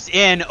jumps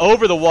in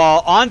over the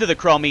wall onto the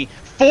Chromie.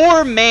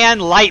 4-man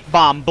light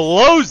bomb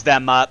blows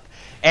them up.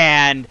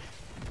 And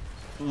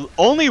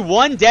only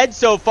one dead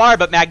so far,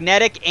 but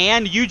Magnetic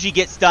and Yuji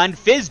get stunned.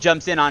 Fizz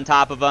jumps in on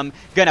top of them.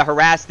 Gonna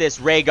harass this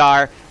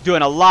Rhaegar,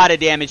 doing a lot of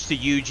damage to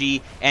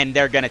Yuji, and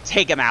they're gonna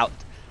take him out.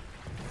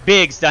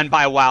 Big stun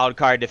by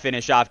Wildcard to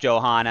finish off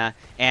Johanna,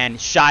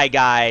 and Shy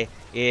Guy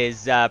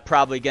is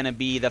probably going to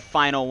be the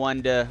final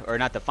one to, or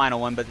not the final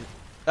one, but,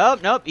 oh,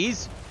 nope,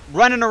 he's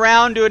running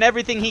around doing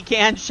everything he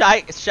can.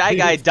 Shy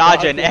Guy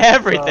dodging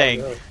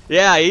everything.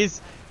 Yeah,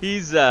 he's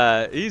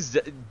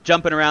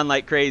jumping around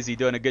like crazy,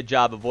 doing a good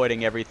job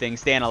avoiding everything,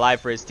 staying alive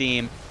for his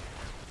team.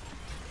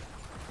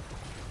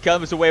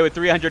 Comes away with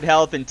 300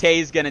 health, and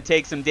Tay's going to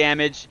take some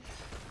damage.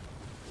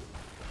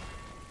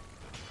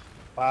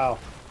 Wow.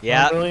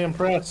 Yeah, I'm really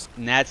impressed.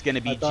 And that's going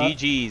to be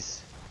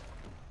GG's.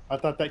 I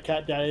thought that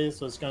Cat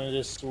Daddies was going to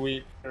just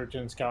sweep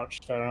Durotans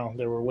Couch. I don't know.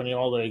 They were winning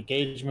all the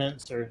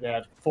engagements, or they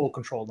had full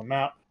control of the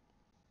map.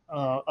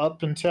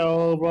 Up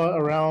until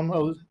around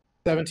level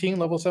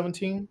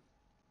 17.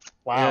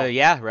 Wow.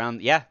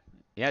 Yeah,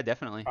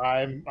 definitely.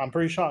 I'm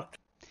pretty shocked.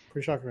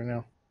 Pretty shocked right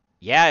now.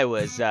 Yeah, it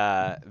was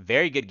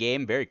very good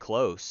game, very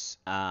close.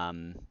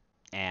 And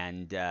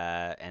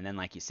then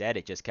like you said,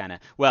 it just kind of,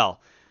 well,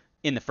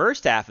 in the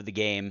first half of the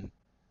game,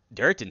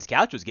 Durotans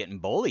Couch was getting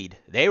bullied.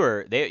 They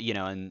you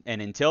know, and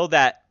until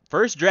that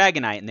first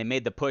Dragonite, and they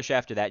made the push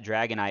after that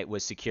Dragonite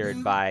was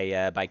secured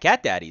by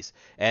Cat Daddies,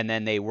 and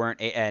then they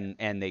weren't,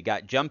 and they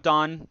got jumped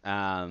on,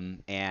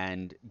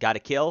 and got a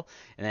kill,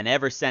 and then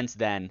ever since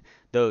then,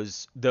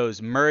 those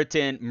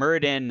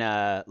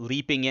Muradin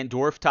leaping in,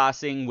 dwarf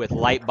tossing with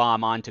light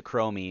bomb onto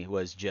Chromie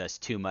was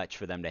just too much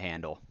for them to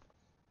handle.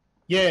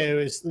 Yeah, it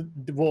was.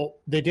 Well,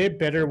 they did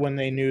better when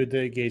they knew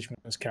the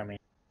engagement was coming.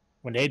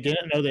 When they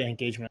didn't know the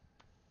engagement,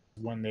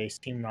 when they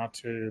seemed not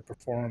to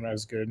perform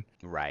as good.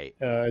 Right.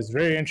 It's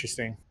very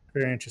interesting.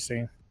 Very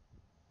interesting.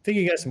 I think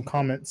you got some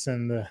comments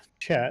in the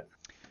chat.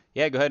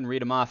 Yeah, go ahead and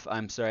read them off.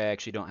 I'm sorry, I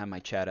actually don't have my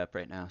chat up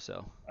right now,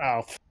 so.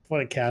 Oh, what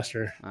a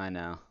caster. I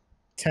know.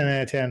 10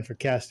 out of 10 for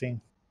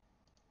casting.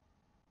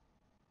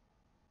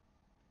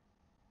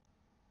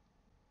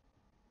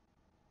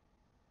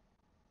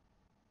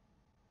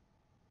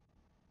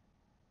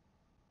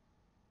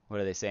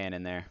 What are they saying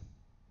in there?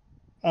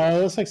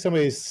 It looks like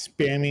somebody's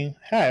spamming.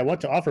 Hi, I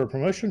want to offer a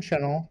promotion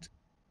channel.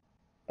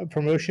 A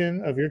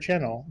promotion of your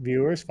channel.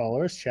 Viewers,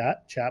 followers,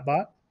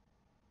 chatbot.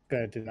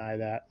 Gonna deny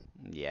that.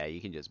 Yeah,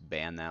 you can just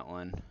ban that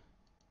one.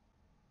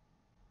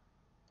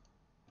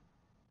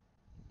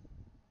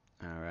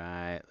 All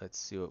right, let's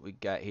see what we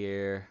got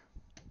here.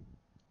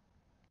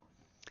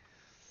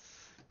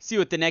 See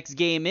what the next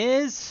game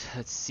is.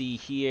 Let's see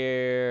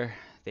here.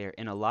 They're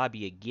in a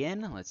lobby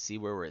again. Let's see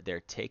where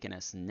they're taking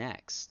us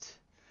next.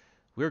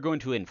 We're going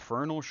to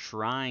Infernal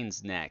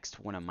Shrines next.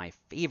 One of my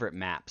favorite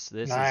maps.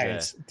 This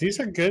nice. These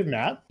are good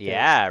map picks.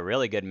 Yeah,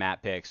 really good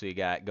map picks we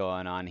got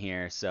going on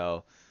here.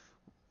 So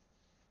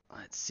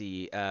let's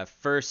see.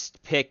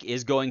 First pick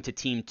is going to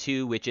Team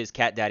 2, which is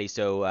Cat Daddy.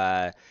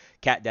 So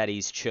Cat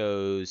Daddies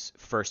chose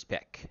first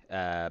pick.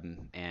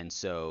 And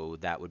so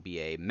that would be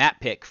a map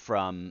pick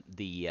from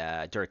the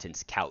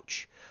Durotans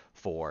Couch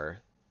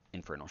for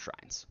Infernal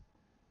Shrines.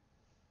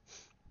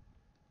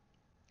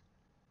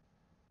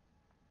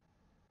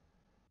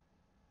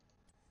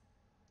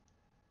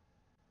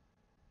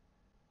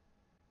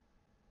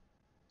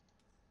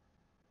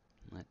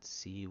 Let's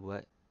see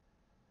what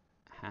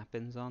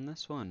happens on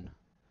this one.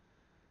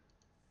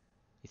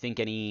 You think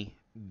any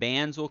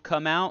bans will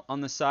come out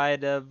on the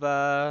side of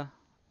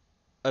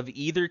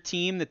either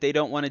team that they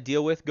don't want to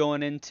deal with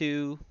going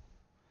into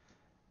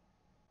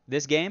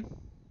this game?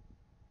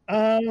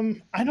 I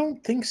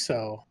don't think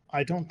so.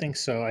 I don't think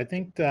so. I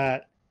think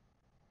that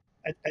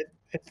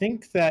I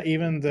think that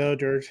even though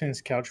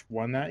Durotans Couch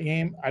won that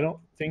game, I don't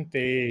think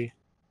they,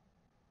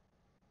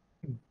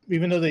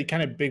 even though they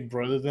kind of big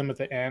brother them at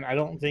the end, I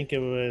don't think it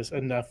was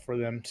enough for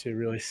them to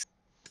really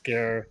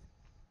scare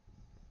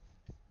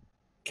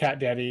Cat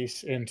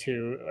Daddies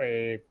into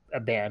a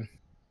ban.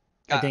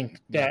 I think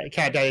that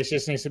Cat Daddies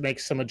just needs to make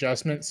some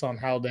adjustments on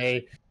how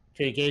they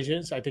take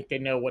agents. I think they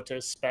know what to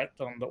expect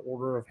on the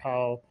order of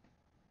how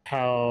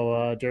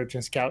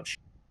Durotans Couch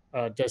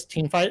does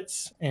team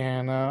fights,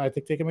 and I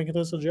think they can make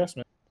those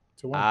adjustments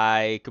to win.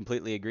 I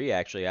completely agree,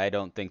 actually. I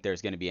don't think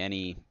there's going to be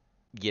any,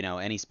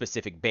 any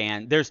specific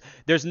ban.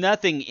 There's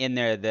nothing in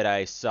there that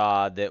I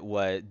saw that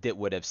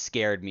would have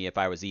scared me if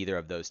I was either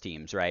of those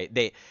teams, right?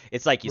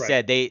 It's like you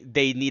said, they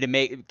need to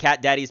make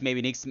Cat Daddies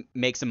maybe need to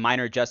make some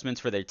minor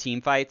adjustments for their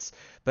team fights,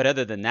 but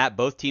other than that,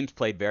 both teams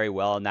played very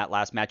well in that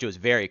last match. It was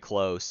very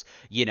close.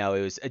 It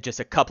was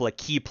just a couple of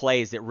key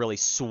plays that really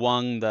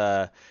swung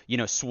the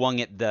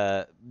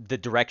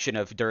direction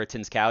of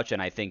Durotans Couch,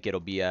 and I think it'll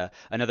be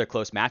another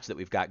close match that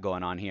we've got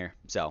going on here.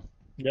 So.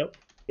 Yep.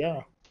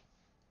 Yeah.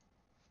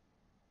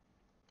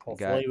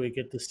 Hopefully we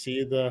get to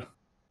see the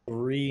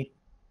 3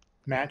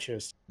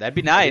 matches. That'd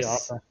be nice.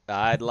 Awesome.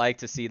 I'd like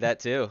to see that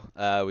too.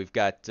 We've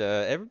got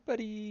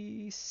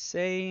everybody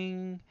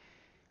saying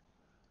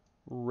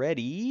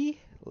ready.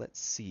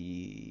 Let's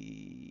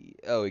see.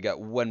 Oh, we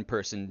got one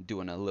person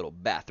doing a little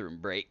bathroom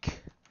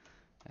break,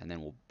 and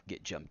then we'll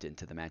get jumped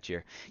into the match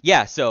here.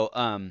 Yeah. So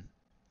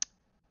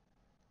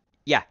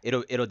yeah,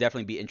 it'll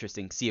definitely be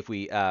interesting. See if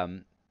we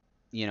I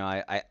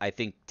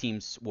think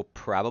teams will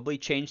probably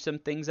change some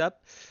things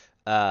up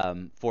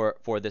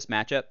for this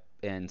matchup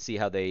and see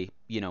how they,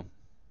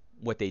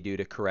 what they do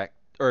to correct,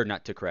 or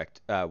not to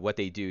correct, what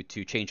they do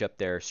to change up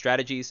their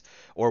strategies,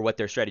 or what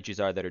their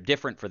strategies are that are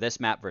different for this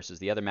map versus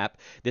the other map.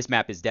 This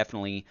map is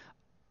definitely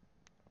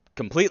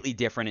completely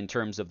different in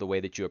terms of the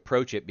way that you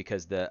approach it,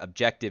 because the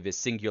objective is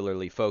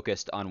singularly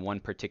focused on one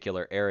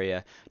particular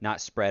area, not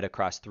spread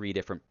across 3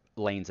 different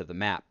lanes of the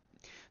map.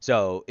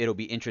 So it'll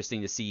be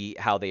interesting to see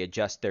how they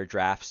adjust their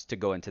drafts to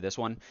go into this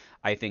one.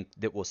 I think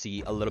that we'll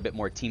see a little bit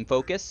more team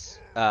focus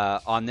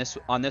on this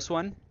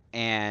one,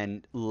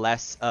 and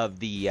less of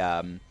the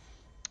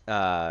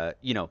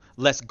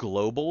less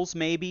globals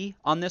maybe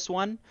on this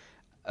one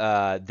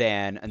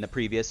than in the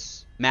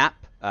previous map.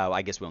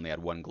 I guess we only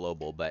had 1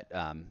 global, but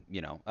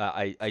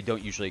I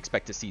don't usually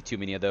expect to see too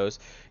many of those.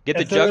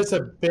 If there was a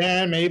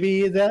ban,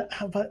 maybe that,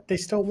 but they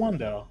still won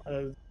though.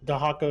 The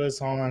Hako is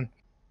on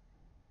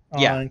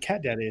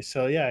Cat Daddy,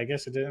 so yeah, I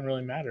guess it didn't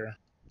really matter.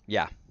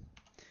 Yeah.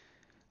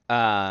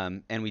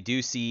 And we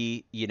do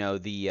see,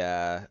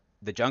 the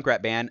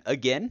Junkrat ban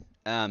again.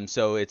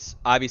 So it's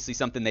obviously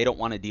something they don't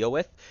want to deal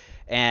with.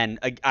 And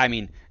I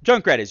mean,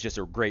 Junkrat is just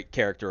a great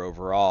character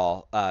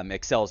overall.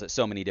 Excels at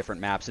so many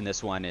different maps, and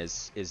this one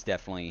is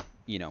definitely,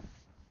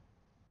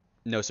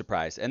 no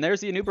surprise. And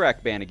there's the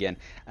Anubarak ban again.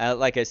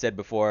 Like I said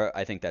before,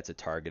 I think that's a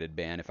targeted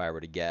ban if I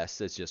were to guess.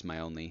 It's just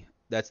my only,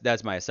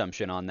 that's my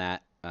assumption on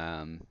that.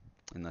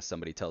 Unless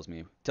somebody tells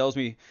me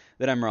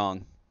that I'm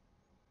wrong.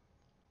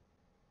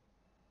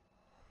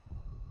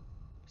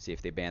 See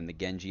if they ban the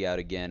Genji out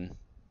again.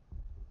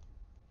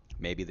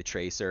 Maybe the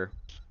Tracer.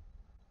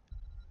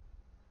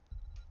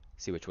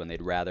 See which one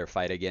they'd rather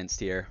fight against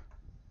here.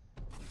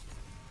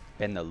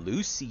 And the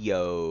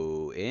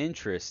Lucio.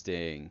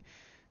 Interesting.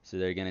 So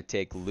they're going to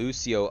take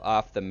Lucio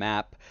off the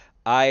map.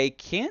 I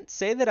can't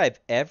say that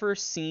I've ever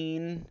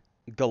seen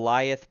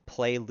Goliath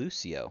play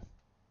Lucio.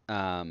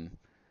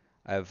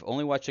 I've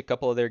only watched a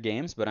couple of their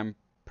games, but I'm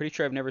pretty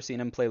sure I've never seen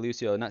him play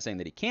Lucio. Not saying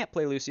that he can't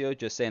play Lucio,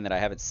 just saying that I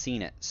haven't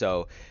seen it.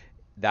 So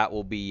that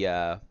will be,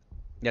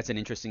 that's an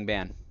interesting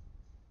ban.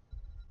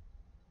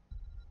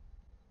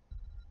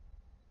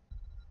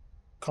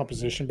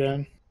 Composition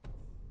ban.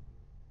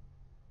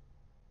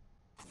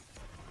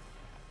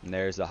 And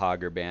there's the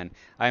Hogger ban.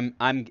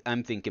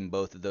 I'm thinking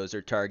both of those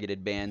are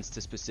targeted bans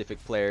to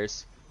specific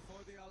players.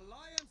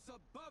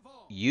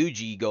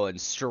 Yuji going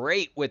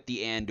straight with the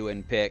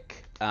Anduin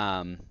pick.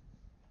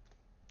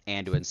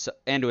 Anduin's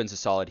a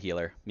solid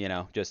healer,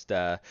 just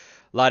a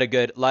lot of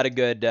good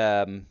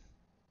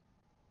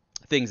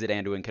things that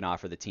Anduin can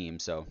offer the team.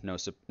 So no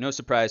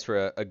surprise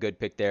for a good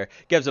pick there.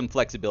 Gives them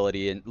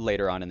flexibility and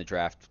later on in the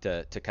draft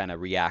to kind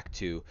of react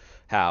to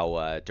how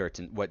what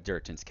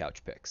Durotans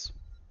Couch picks.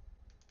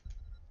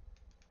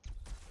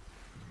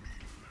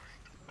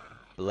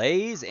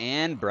 Blaze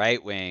and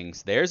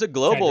Brightwings. There's a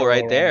global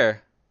right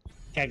there.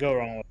 Can't go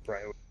wrong with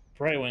Brightwing.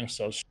 Brightwing's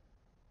so.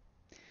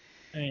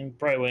 I mean,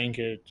 Brightwing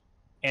could,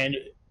 and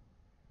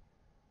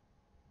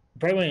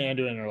Brightwing and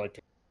Anduin are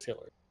like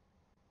killer.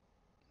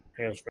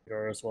 Heroes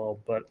Radar as well,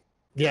 but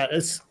yeah,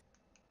 it's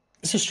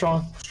a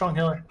strong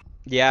healer.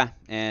 Yeah,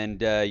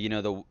 and you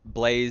know, the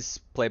Blaze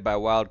played by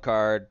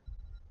Wildcard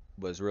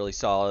was really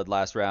solid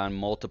last round.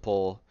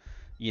 Multiple,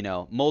 you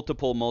know,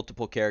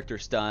 multiple character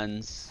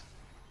stuns.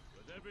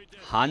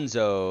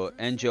 Hanzo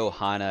and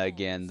Johanna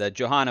again. The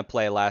Johanna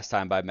play last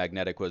time by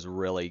Magnetic was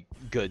really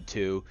good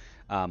too.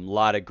 A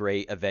lot of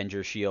great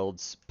Avenger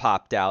shields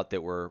popped out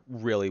that were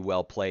really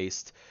well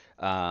placed.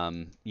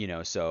 You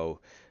know, so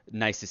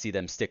nice to see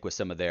them stick with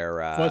some of their.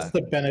 What's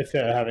the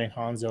benefit of having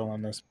Hanzo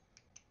on this?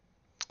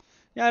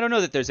 Yeah, I don't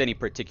know that there's any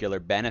particular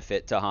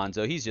benefit to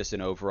Hanzo. He's just an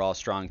overall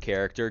strong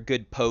character.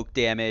 Good poke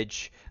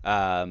damage.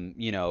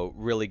 You know,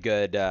 really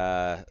good,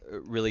 or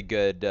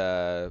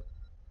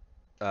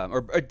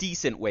a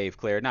decent wave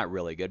clear. Not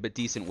really good, but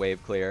decent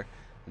wave clear.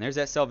 And there's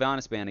that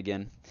Sylvanas ban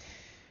again.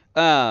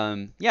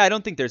 Yeah, I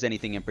don't think there's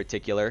anything in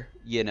particular,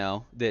 you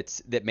know,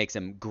 that makes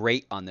him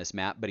great on this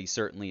map, but he's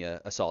certainly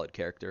a solid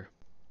character.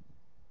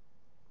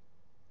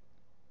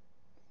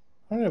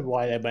 I don't know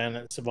why they banned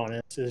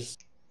Sylvanas. Is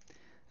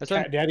That's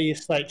what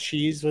Daddies like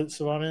cheese with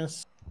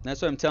Sylvanas?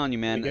 that's what I'm telling you,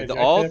 man. Like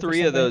All objective or three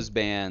of something? those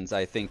bans,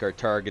 I think, are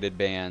targeted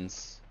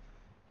bans.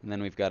 And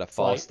then we've got a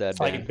false dead It's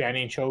ban. like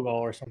banning Cho'Gall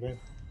or something.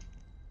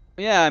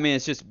 Yeah, I mean,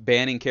 it's just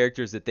banning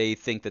characters that they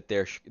think that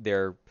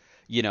they're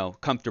you know,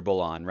 comfortable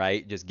on,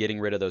 right? Just getting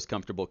rid of those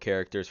comfortable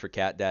characters for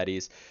cat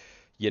daddies.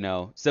 You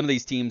know, some of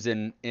these teams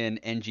in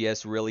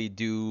NGS really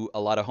do a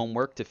lot of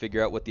homework to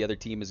figure out what the other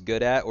team is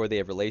good at, or they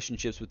have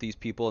relationships with these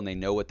people and they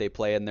know what they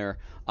play in their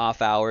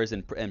off hours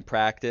and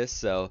practice.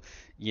 So,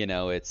 you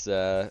know, it's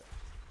and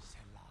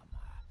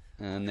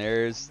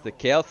there's the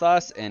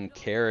Kael'thas and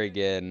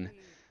Kerrigan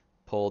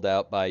pulled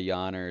out by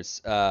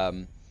Yonners.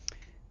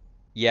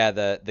 Yeah,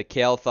 the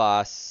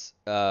Kael'thas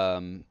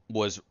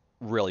was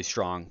really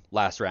strong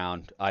last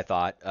round, I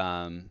thought.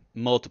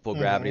 Multiple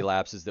gravity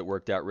lapses that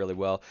worked out really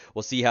well.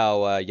 We'll see how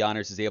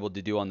Yonners is able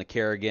to do on the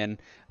Kerrigan.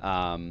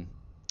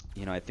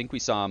 You know, I think we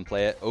saw him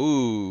play it.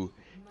 Ooh,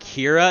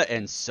 Kira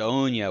and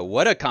Sonya.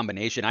 What a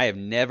combination. I have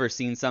never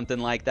seen something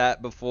like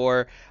that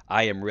before.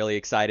 I am really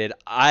excited.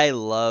 I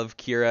love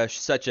Kira.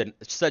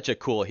 Such a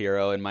cool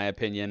hero in my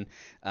opinion.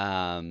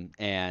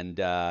 And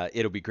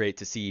it'll be great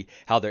to see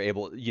how they're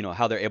able, you know,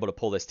 how they're able to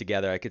pull this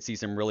together. I could see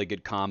some really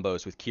good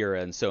combos with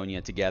Kira and Sonya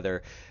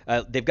together.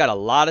 They've got a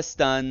lot of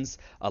stuns,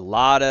 a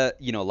lot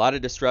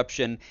of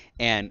disruption,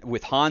 and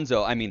with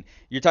Hanzo, I mean,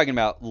 you're talking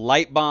about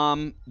Light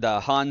Bomb, the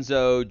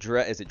Hanzo,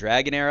 is it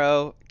Dragon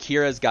Arrow?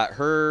 Kira's got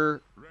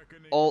her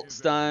ult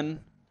stun,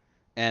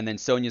 and then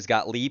Sonya's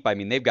got leap. I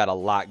mean, they've got a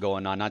lot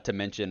going on, not to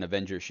mention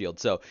Avenger Shield.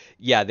 So,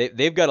 yeah,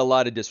 they've got a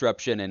lot of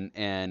disruption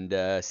and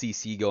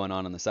CC going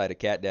on the side of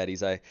Cat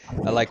Daddies. I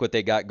like what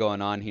they got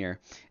going on here.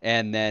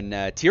 And then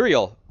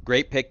Tyrael,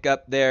 great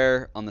pickup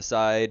there on the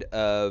side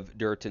of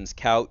Durotan's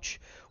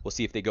couch. We'll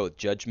see if they go with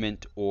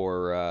Judgment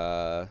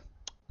or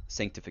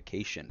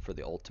Sanctification for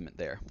the ultimate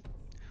there.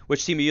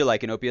 Which team are you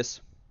like, Inopius?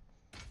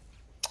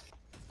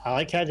 I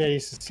like Cat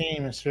Daddy's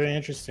team. It's very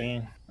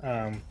interesting.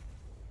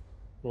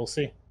 We'll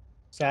see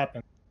what's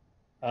happening.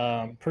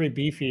 Pretty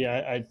beefy.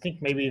 I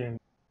think maybe even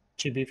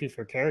too beefy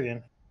for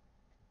Kerrigan.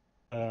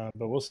 But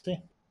we'll see.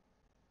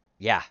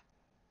 Yeah,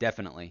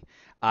 definitely.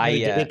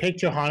 Did they pick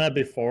Johanna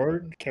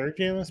before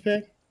Kerrigan was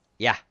picked?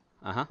 Yeah.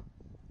 Uh-huh.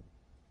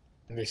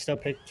 And they still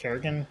picked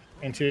Kerrigan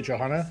into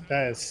Johanna?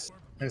 That is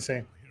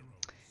insane.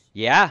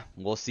 Yeah,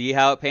 we'll see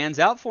how it pans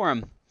out for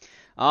him.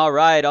 All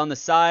right, on the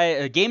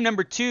side, game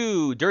number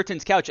 2,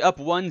 Durotan's Couch up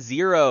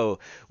 1-0.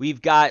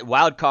 We've got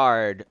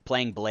Wildcard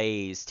playing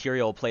Blaze,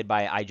 Tyrael played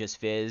by I Just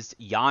Fizzed,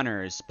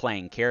 Yonners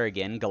playing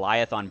Kerrigan,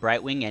 Goliath on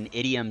Brightwing, and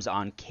Idioms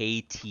on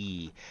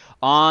KT.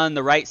 On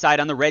the right side,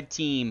 on the red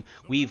team,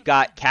 we've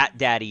got Cat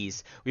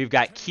Daddies. We've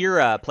got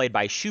Kira played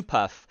by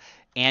Shoepuff,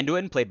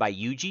 Anduin played by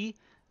Yuji,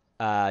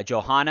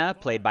 Johanna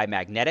played by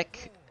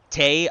Magnetic,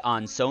 Tay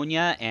on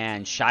Sonya,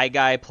 and Shy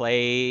Guy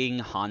playing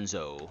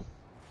Hanzo.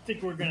 I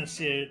think we're going to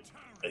see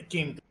a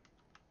game.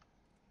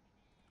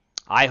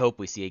 I hope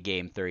we see a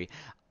game 3.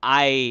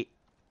 I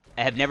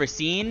have never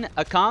seen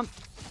a comp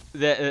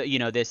that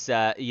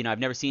I've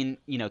never seen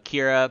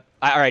Kira, or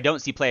I don't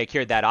see play a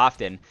Kira that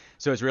often,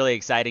 so it's really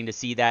exciting to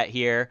see that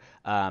here.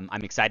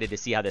 I'm excited to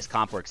see how this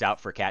comp works out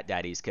for Cat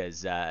Daddies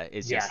because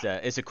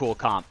it's a cool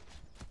comp.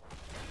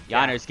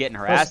 Yonner's getting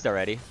harassed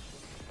already.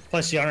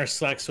 Plus Yonner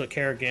selects with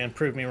Kerrigan.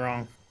 Prove me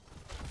wrong.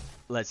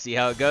 Let's see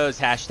how it goes.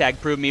 Hashtag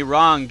prove me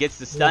wrong. Gets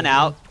the stun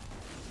out.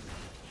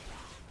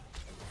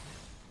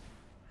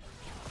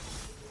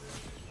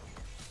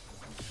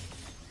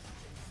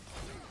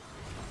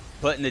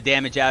 Putting the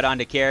damage out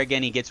onto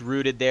Kerrigan. He gets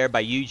rooted there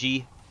by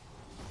Yuji.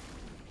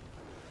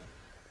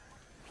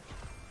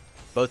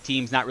 Both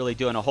teams not really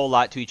doing a whole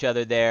lot to each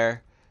other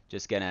there.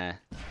 Just gonna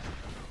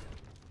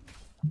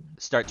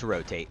start to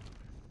rotate.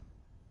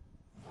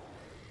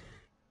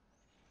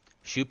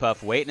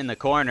 Shoepuff waiting in the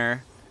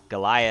corner.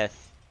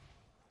 Goliath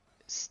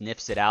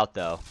sniffs it out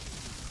though.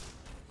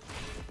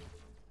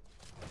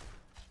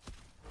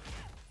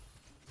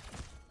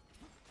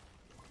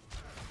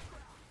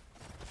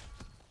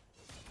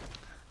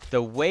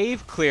 The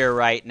wave clear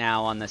right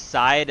now on the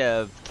side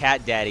of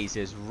Cat Daddies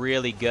is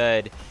really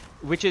good,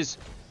 which is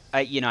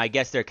I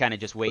guess they're kind of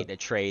just waiting to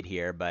trade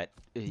here, but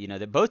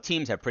both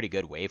teams have pretty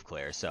good wave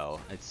clear, so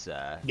it's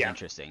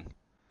interesting.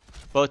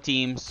 Both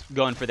teams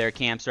going for their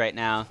camps right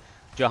now.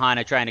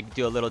 Johanna trying to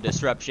do a little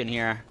disruption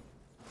here.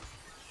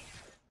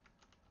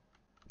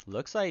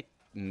 Looks like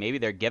maybe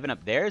they're giving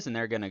up theirs and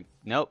they're gonna.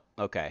 Nope.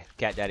 Okay.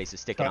 Cat Daddies is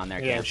sticking on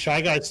their camp.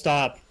 Shy Guy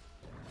stopped.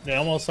 They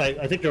almost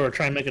I think they were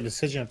trying to make a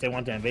decision if they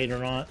want to invade or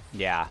not.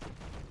 Yeah.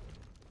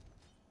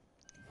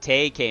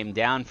 Tay came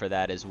down for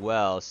that as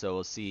well, so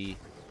we'll see.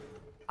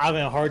 I'm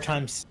having a hard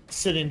time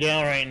sitting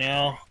down right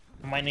now.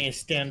 I might need to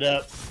stand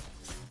up.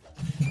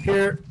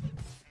 Here.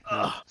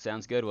 Oh,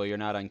 sounds good. Well, you're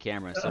not on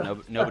camera,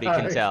 so nobody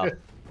can tell.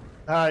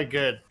 Alright,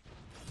 good.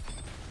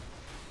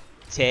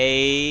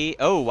 Tay.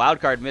 Oh,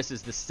 wildcard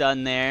misses the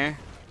stun there.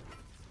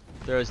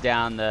 Throws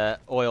down the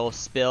oil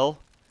spill.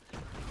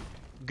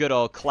 Good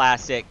old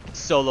classic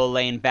solo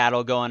lane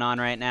battle going on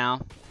right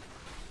now.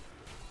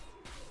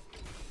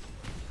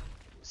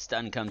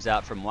 Stun comes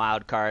out from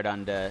wildcard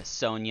onto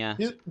Sonya.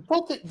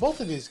 Both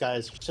of these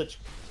guys are such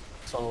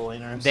solo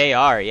laners. They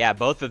are, yeah.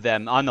 Both of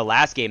them on the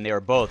last game, they were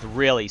both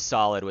really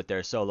solid with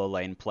their solo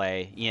lane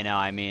play.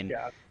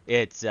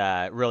 It's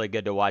really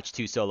good to watch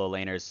two solo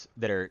laners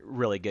that are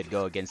really good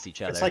go against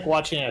each other. It's like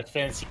watching a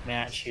fantasy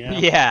match, you know?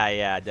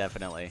 Yeah,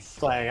 definitely.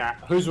 It's like,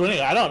 who's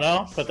winning? I don't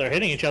know, but they're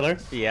hitting each other.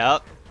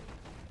 Yep.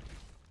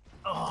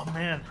 Oh,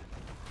 man.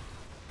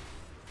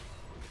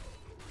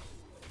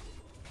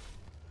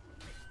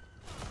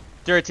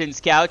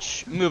 Durotans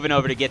couch moving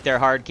over to get their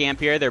hard camp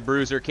here, their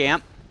bruiser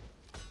camp.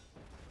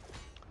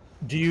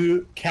 Do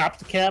you cap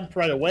the camp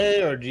right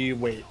away, or do you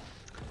wait?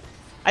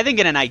 I think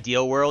in an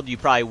ideal world, you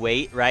probably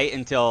wait, right,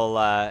 until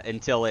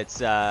it's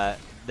the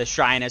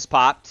shrine has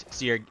popped,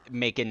 so you're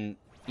making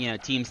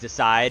teams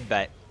decide.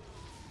 But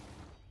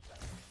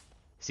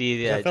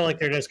see, I feel like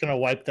they're just gonna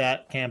wipe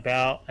that camp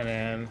out, and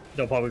then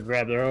they'll probably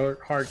grab their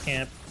hard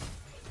camp.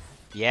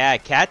 Yeah,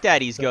 Cat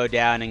Daddies go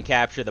down and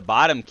capture the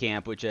bottom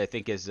camp, which I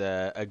think is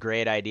a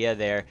great idea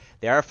there.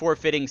 They are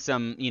forfeiting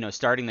some,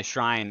 starting the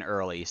shrine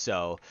early,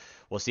 so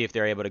we'll see if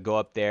they're able to go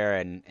up there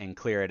and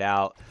clear it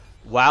out.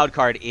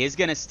 Wildcard is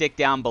going to stick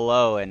down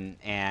below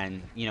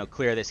and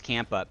clear this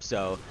camp up.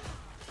 So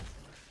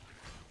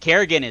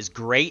Kerrigan is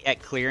great at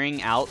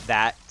clearing out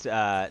that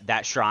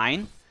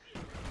shrine,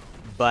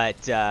 but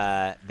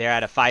they're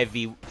at a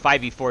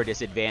 5v4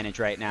 disadvantage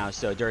right now.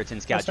 So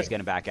Durotans couch is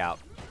going to back out.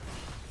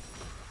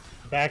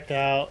 Backed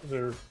out.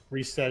 They're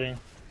resetting.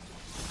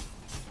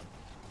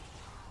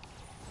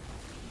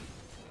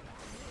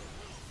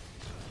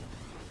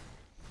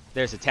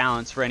 There's a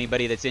talents for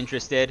anybody that's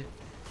interested.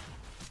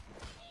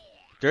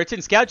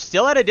 Durotans couch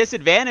still at a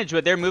disadvantage,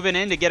 but they're moving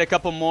in to get a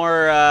couple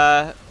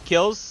more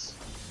kills.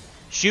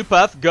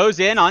 Shoepuff goes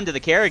in onto the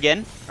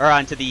Kerrigan, or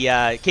onto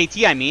the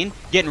KT, I mean.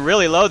 Getting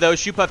really low, though.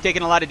 Shoepuff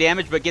taking a lot of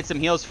damage, but gets some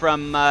heals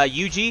from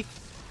Yuji.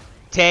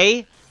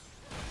 Tay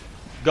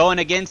going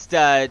against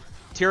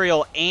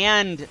Tyrael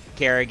and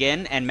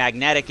Kerrigan, and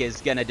Magnetic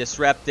is going to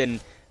disrupt and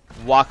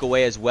walk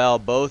away as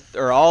well.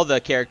 All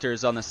the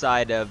characters on the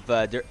side of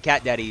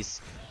Cat Daddies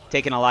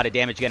taking a lot of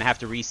damage. Going to have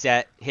to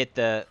reset, hit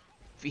the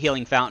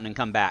healing fountain, and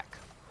come back.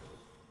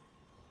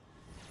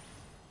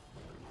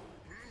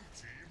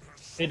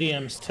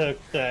 Idioms took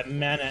the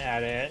mana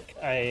addict.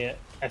 I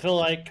feel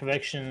like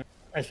Convection.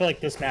 I feel like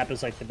this map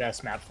is like the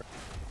best map for.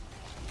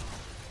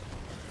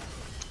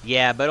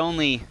 Yeah, but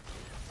only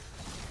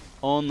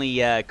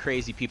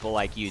crazy people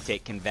like you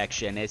take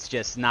Convection. It's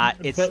just not.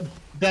 But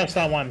that's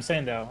not what I'm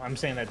saying, though. I'm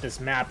saying that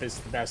this map is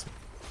the best.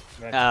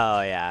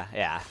 Oh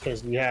yeah.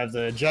 Because you have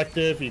the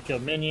objective, you kill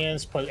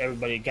minions,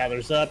 everybody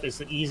gathers up. It's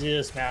the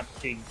easiest map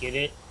to get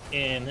it,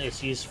 and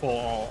it's useful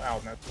all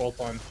elements, both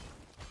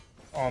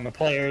on the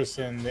players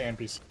and the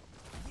NPC.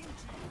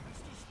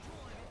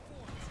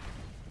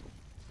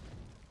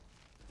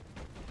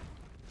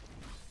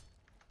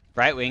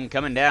 Brightwing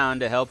coming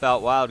down to help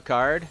out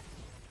Wildcard.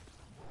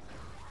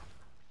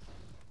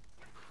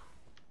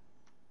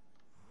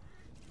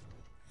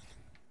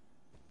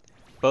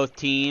 Both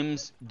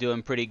teams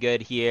doing pretty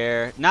good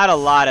here. Not a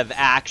lot of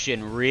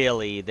action,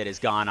 really, that has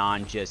gone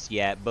on just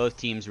yet. Both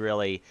teams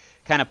really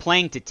kind of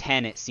playing to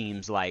 10, it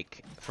seems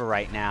like, for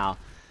right now.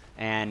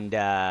 And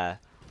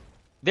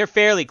they're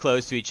fairly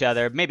close to each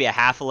other. Maybe a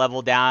half a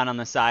level down on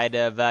the side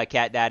of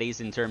Cat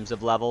Daddies in terms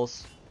of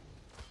levels.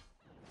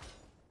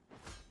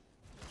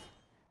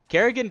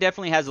 Kerrigan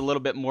definitely has a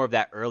little bit more of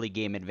that early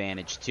game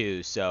advantage,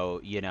 too.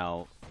 So,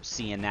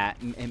 seeing that,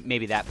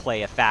 maybe that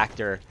play a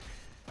factor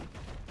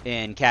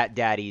in Cat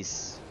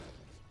Daddies.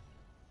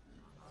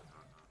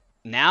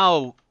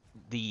 Now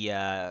the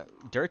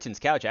Durotans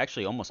couch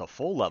actually almost a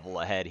full level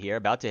ahead here,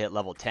 about to hit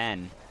level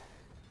 10.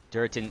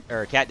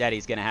 Cat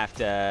Daddy's gonna have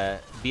to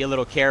be a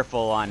little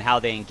careful on how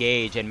they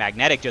engage, and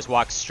Magnetic just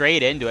walks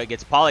straight into it,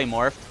 gets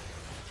polymorphed,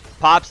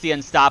 pops the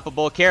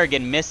unstoppable.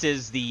 Kerrigan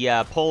misses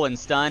the pull and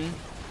stun.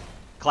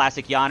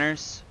 Classic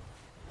Yawners.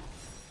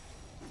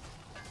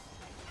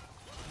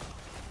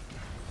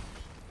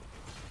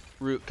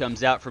 Root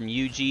comes out from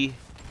Yuji.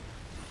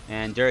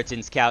 And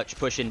Durotans couch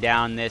pushing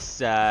down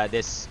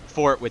this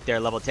fort with their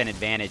level 10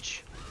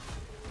 advantage.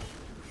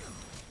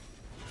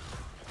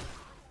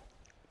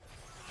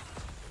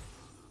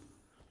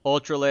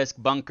 Ultralisk,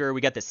 Bunker.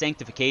 We got the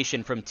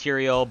Sanctification from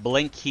Tyrael.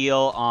 Blink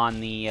Heal on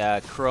the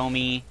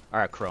Chromie,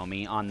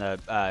 on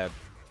the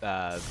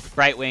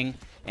Brightwing,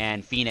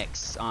 and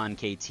Phoenix on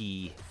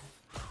KT.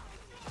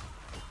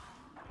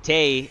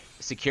 Tay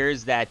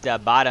secures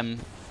that bottom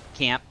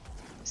camp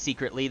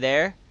secretly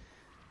there.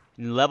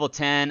 Level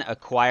 10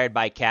 acquired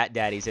by Cat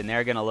Daddies, and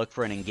they're going to look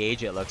for an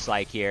engage, it looks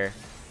like here.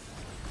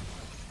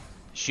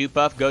 Shoot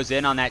Buff goes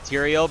in on that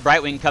Tyrael.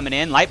 Brightwing coming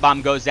in. Light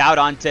Bomb goes out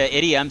onto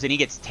Idioms, and he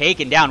gets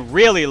taken down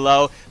really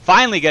low.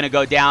 Finally going to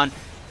go down.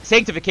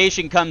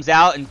 Sanctification comes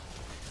out, and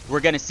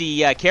we're going to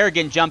see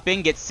Kerrigan jump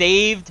in, get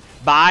saved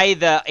by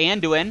the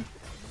Anduin.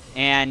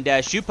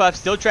 And Shoot Buff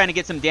still trying to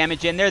get some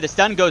damage in there. The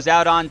stun goes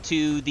out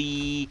onto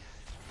the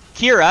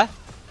Kira.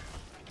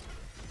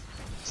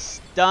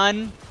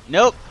 Stun.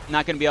 Nope.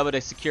 Not going to be able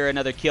to secure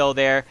another kill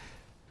there.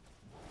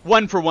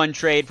 1-for-1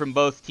 trade from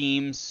both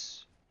teams.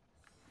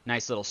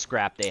 Nice little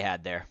scrap they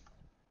had there.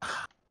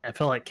 I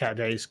feel like Cat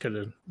Daddies could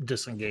have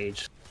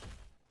disengaged,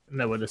 and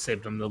that would have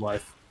saved them the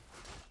life.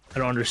 I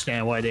don't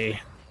understand why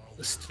they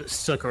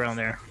stuck around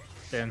there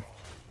then.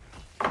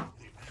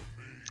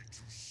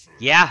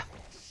 Yeah.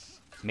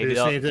 Maybe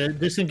they need to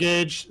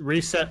disengage,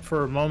 reset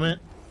for a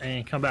moment,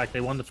 and come back.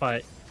 They won the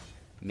fight.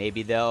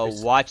 Maybe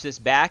they'll watch this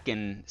back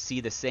and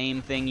see the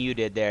same thing you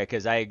did there,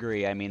 because I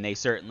agree. I mean, they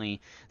certainly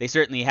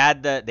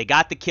had they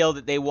got the kill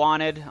that they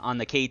wanted on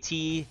the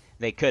KT.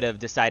 They could have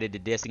decided to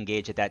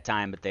disengage at that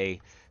time, but they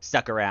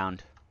stuck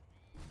around.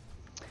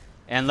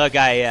 And look,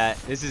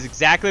 this is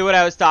exactly what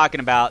I was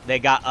talking about. They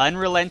got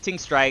Unrelenting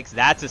Strikes.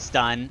 That's a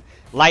stun.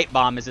 Light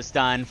Bomb is a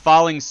stun.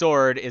 Falling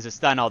Sword is a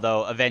stun,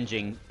 although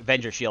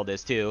Avenger Shield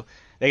is too.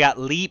 They got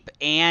Leap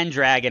and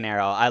Dragon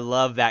Arrow. I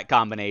love that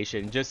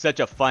combination. Just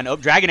such a fun... Oh,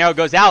 Dragon Arrow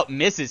goes out.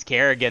 Misses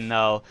Kerrigan,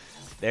 though.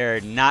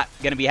 They're not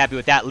going to be happy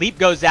with that. Leap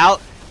goes out.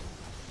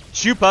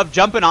 Shoop Up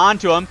jumping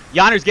onto him.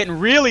 Yonner's getting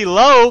really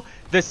low.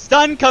 The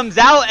stun comes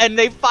out, and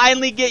they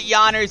finally get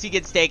Yonners. He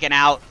gets taken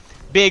out.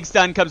 Big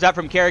stun comes out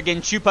from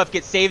Kerrigan. Shoop-Puff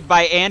gets saved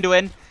by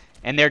Anduin,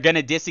 and they're going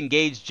to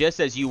disengage just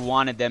as you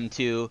wanted them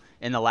to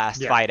in the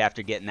last fight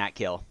after getting that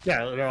kill.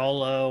 Yeah, they're all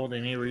low.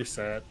 They need a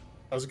reset.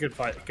 That was a good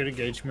fight. Good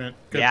engagement.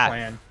 Good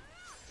plan.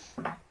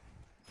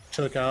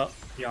 Took out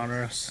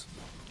Yonners.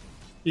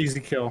 Easy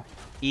kill.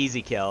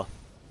 Easy kill.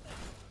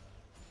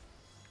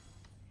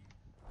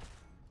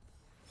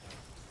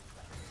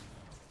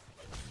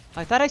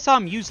 I thought I saw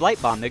him use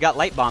Light Bomb. They got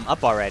Light Bomb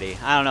up already.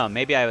 I don't know.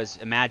 Maybe I was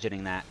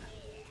imagining that.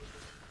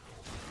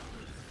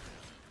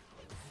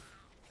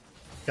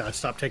 Gotta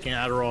stop taking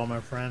Adderall, my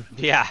friend.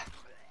 Yeah.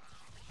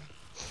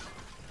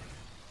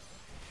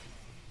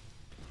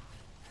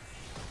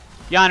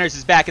 Yonners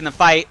is back in the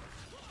fight.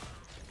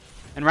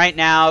 And right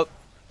now,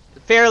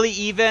 fairly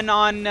even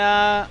on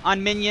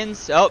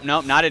minions. Oh,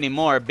 nope, not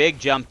anymore. Big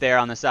jump there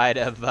on the side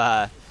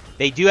of...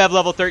 they do have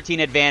level 13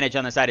 advantage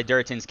on the side of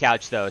Durotans'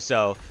 couch, though,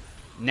 so...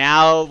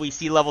 Now we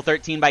see level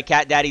 13 by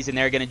Cat Daddies, and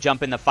they're going to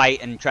jump in the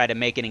fight and try to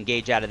make an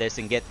engage out of this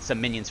and get some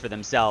minions for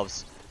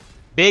themselves.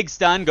 Big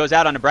stun goes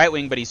out on a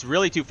Brightwing, but he's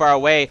really too far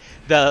away.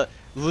 The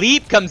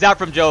leap comes out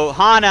from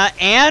Johanna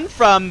and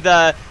from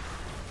the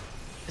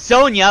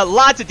Sonya.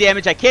 Lots of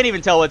damage. I can't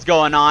even tell what's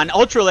going on.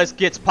 Ultralisk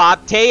gets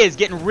popped. Tay is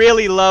getting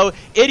really low.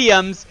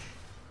 Idioms.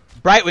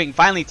 Brightwing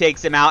finally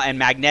takes him out, and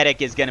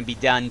Magnetic is going to be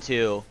done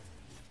too.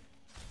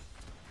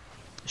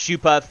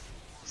 Shoop-Puff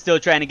still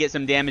trying to get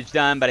some damage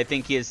done, but I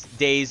think his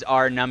days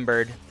are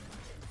numbered.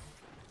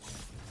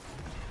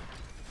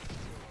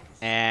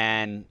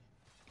 And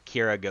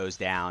Kira goes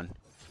down.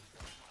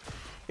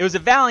 It was a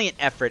valiant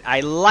effort. I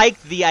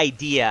liked the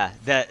idea.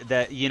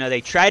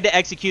 They tried to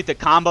execute the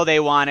combo they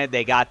wanted.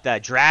 They got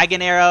the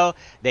Dragon Arrow.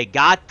 They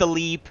got the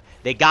Leap.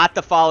 They got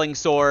the Falling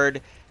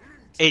Sword.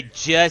 It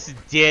just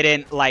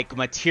didn't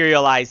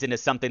materialize into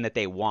something that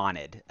they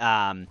wanted.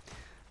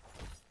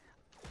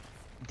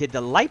 Did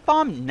the Light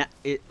Bomb?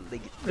 They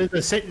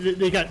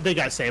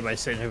got saved by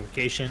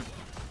Sanctification.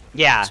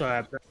 Yeah.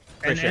 So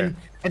for sure.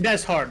 And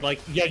that's hard.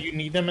 You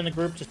need them in the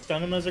group to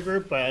stun them as a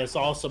group, but it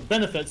also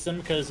benefits them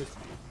because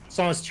as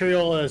long as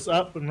Tyrael is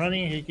up and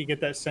running, he can get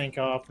that sync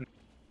off and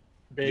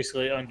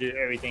basically undo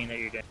everything that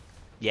you're doing.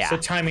 Yeah. So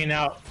timing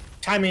out.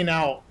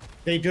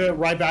 They do it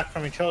right back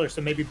from each other,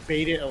 so maybe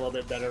bait it a little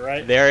bit better,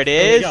 right? There it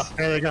is.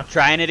 There they go.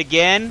 Trying it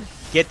again.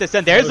 Get the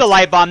stun. There's the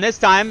Light Bomb this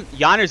time.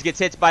 Yonners gets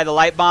hit by the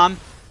Light Bomb.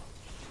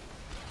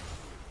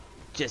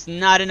 Just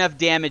not enough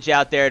damage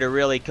out there to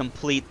really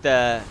complete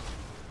the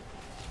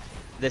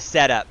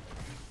setup.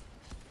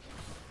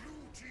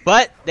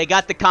 But they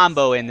got the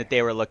combo in that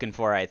they were looking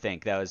for, I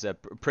think. That was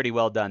pretty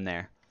well done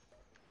there.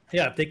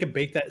 Yeah, if they could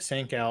bait that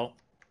sync out,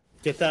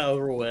 get that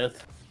over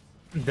with,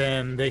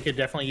 then they could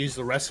definitely use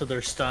the rest of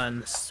their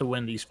stuns to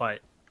win these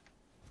fights.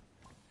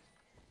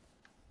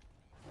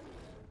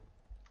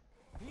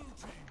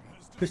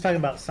 Who's talking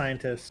about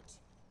scientists?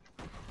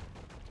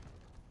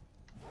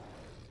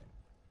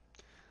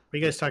 What are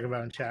you guys talking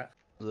about in chat?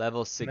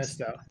 Level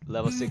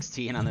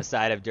 16 on the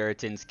side of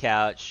Durotans'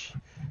 couch.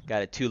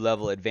 Got a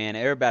 2-level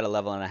advantage, or about a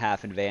level and a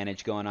half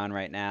advantage going on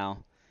right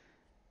now.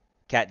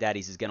 Cat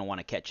Daddies is going to want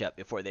to catch up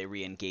before they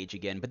re-engage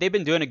again. But they've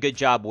been doing a good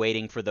job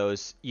waiting for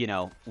those, you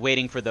know,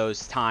 waiting for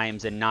those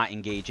times and not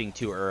engaging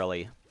too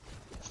early.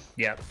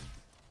 Yep.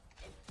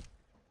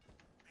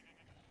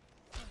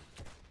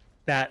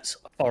 That's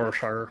for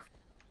sure.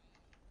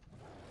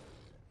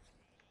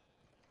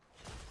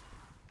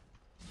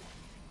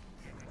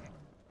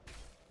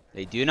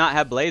 They do not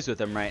have Blaze with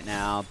them right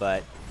now,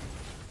 but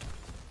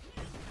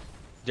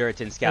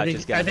Durotans Scout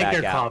just got back out. I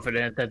think they're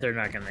confident that they're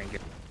not going to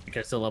get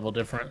because the level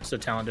difference, the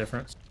talent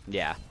difference.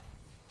 Yeah.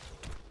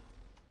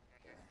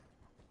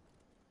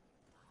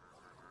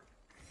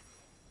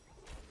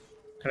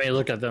 I mean,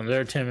 look at them.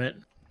 They're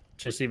timid.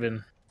 Just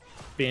even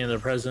being in their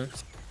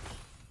presence.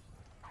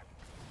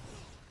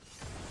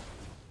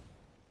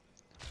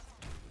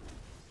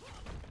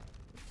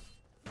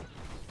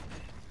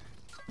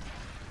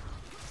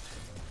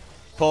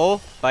 Pull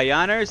by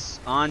Yanners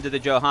onto the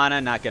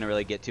Johanna. Not going to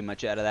really get too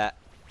much out of that.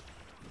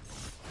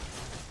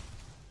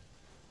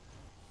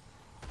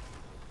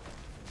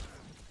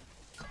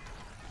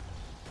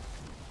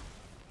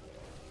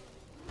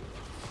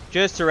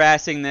 Just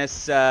harassing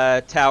this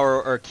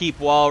tower or keep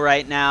wall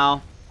right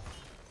now.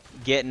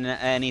 Getting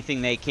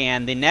anything they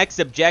can. The next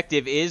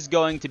objective is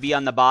going to be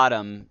on the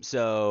bottom.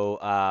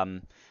 So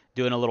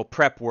doing a little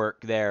prep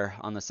work there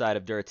on the side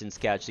of Durotans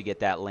Couch to get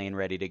that lane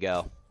ready to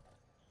go.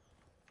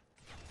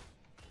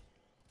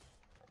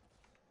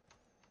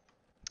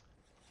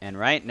 And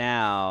right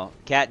now,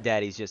 Cat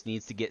Daddies just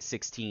needs to get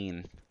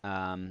 16.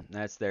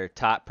 That's their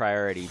top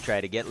priority.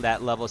 Try to get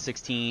that level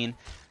 16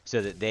 so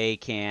that they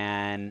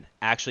can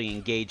actually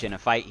engage in a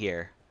fight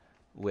here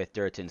with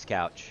Durotans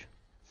Couch.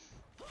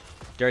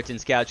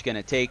 Durotans Couch going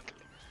to take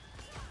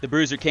the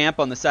Bruiser camp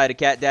on the side of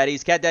Cat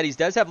Daddies. Cat Daddies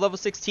does have level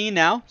 16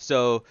 now,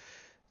 so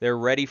they're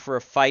ready for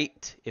a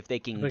fight if they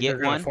can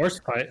get one. Force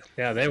fight.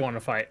 Yeah, they want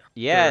to fight.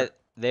 Yeah,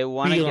 they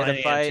want to get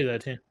a fight.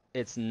 That too.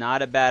 It's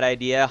not a bad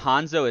idea.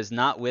 Hanzo is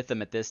not with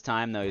them at this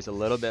time, though. He's a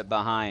little bit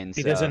behind.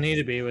 He doesn't need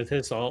to be with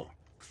his ult.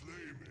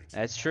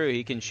 That's true.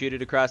 He can shoot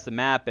it across the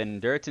map,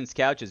 and Durotans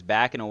Couch is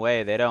backing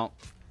away.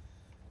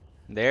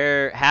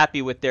 They're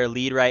happy with their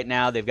lead right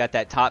now. They've got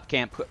that top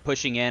camp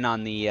pushing in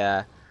on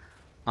the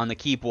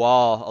keep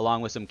wall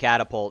along with some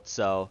catapults.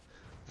 So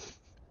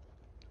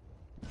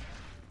a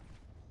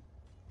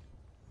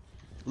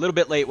little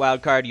bit late,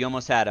 wildcard. You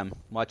almost had him.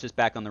 Watch us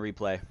back on the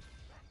replay.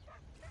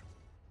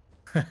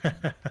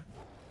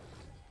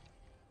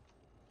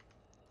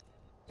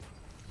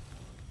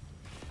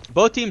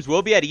 Both teams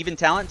will be at even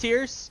talent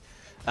tiers,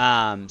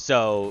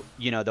 so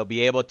you know they'll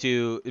be able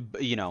to,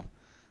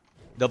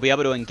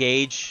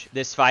 engage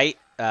this fight.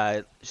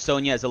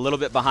 Sonya is a little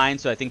bit behind,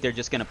 so I think they're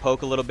just going to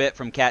poke a little bit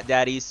from Cat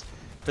Daddies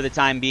for the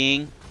time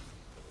being.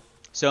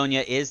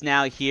 Sonya is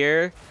now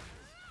here,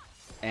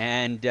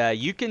 and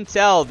you can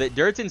tell that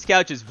Durotans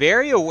Couch is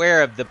very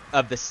aware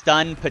of the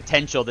stun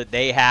potential that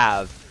they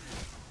have.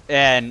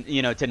 And,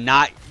 you know, to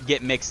not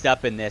get mixed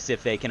up in this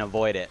if they can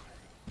avoid it.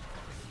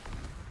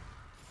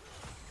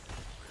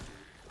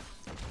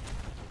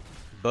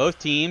 Both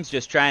teams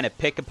just trying to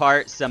pick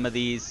apart some of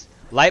these.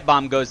 Light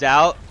bomb goes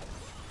out.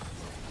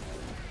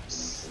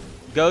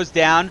 Goes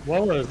down.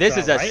 What was this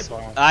is light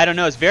bomb? I don't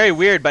know. It's very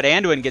weird, but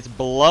Anduin gets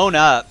blown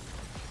up.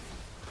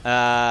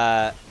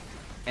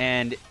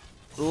 And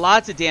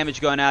lots of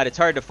damage going out. It's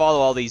hard to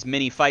follow all these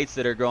mini fights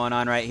that are going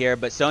on right here.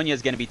 But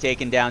Sonya's going to be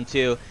taken down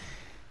too.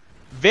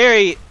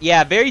 Very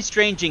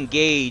strange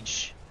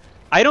engage.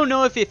 I don't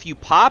know if you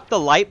pop the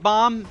light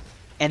bomb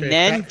and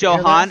then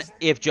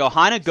if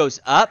Johanna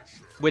goes up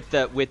with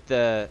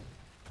the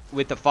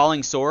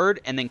falling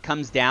sword and then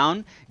comes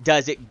down,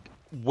 does it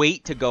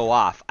wait to go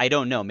off? I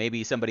don't know.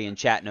 Maybe somebody in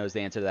chat knows the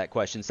answer to that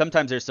question.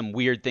 Sometimes there's some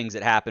weird things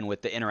that happen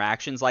with the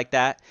interactions like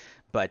that,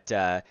 but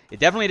it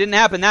definitely didn't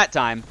happen that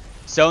time.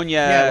 Sonya.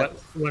 Yeah,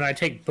 when I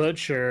take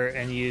Butcher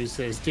and use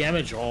his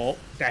damage ult,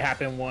 that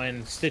happened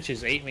when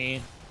Stitches ate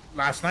me.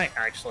 Last night,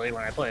 actually,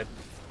 when I played.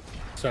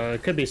 So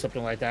it could be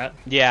something like that.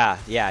 Yeah,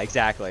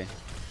 exactly.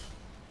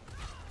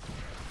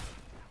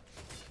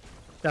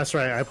 That's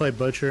right, I played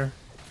Butcher.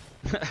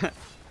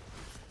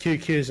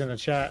 QQ's in the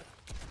chat.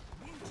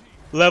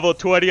 Level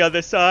 20 on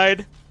the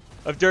side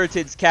of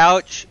Durotans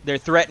Couch. They're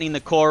threatening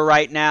the core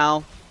right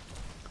now.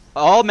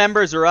 All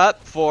members are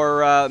up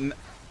for...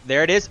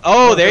 there it is.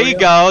 Oh, there you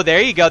go.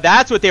 There you go.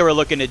 That's what they were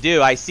looking to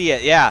do. I see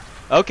it, yeah.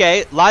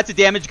 Okay, lots of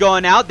damage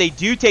going out. They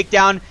do take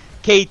down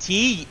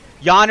KT.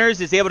 Yanners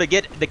is able to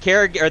get the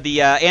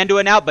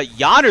Anduin out, but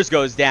Yanners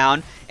goes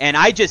down, and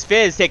I Just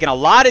Fizz taking a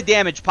lot of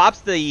damage, pops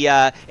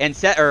the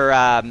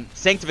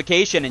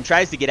Sanctification and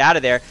tries to get out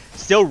of there.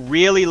 Still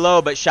really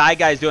low, but Shy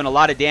Guy's doing a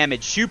lot of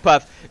damage.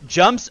 Shoepuff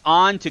jumps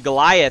on to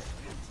Goliath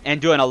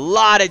and doing a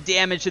lot of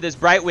damage to this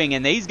Brightwing,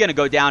 and he's going to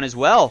go down as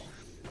well.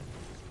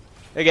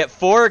 They get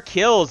 4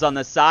 kills on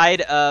the side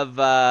of,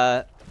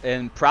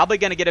 and probably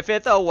going to get a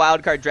 5th. Oh,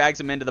 Wildcard drags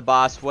him into the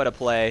boss. What a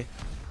play.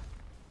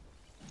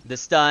 The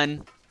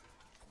stun.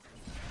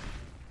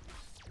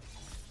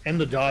 And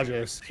the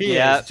dodges. He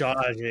is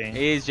dodging.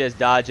 He's just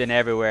dodging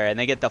everywhere. And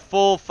they get the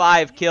full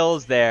 5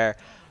 kills there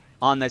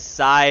on the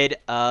side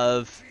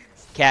of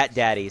Cat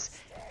Daddies.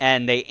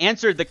 and they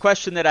answered the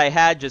question that I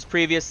had just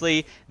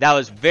previously. That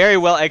was very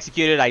well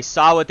executed. I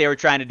saw what they were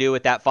trying to do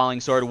with that falling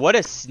sword. What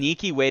a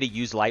sneaky way to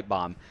use Light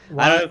Bomb.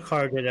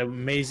 Wildcard did an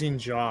amazing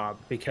job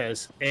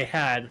because it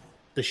had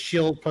the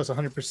shield plus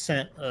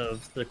 100%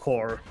 of the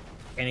core,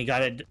 and he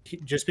got it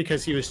just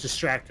because he was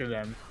distracting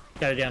them.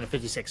 Got it down to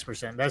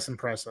 56%. That's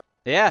impressive.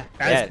 Yeah,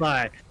 That's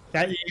by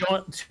that.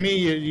 To me,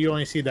 you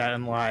only see that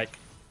in like,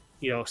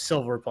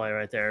 silver play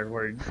right there,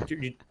 where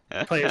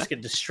players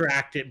get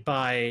distracted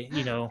by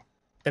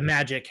the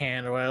magic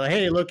hand or whatever. Like,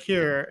 hey, look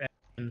here,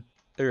 and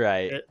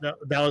right.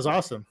 That was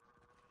awesome.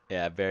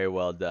 Yeah, very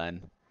well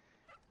done.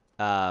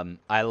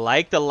 I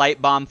like the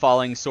Light Bomb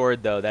falling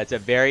sword, though. That's a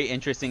very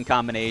interesting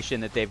combination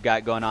that they've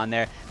got going on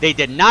there. They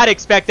did not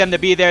expect them to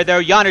be there, though.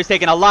 Yonner's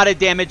taking a lot of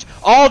damage.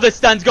 All the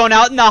stuns going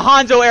out, and the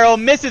Hanzo arrow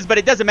misses, but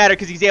it doesn't matter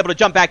because he's able to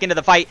jump back into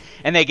the fight,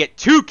 and they get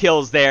 2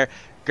 kills there.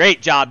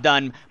 Great job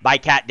done by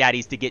Cat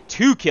Daddies to get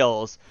 2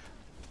 kills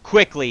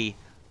quickly,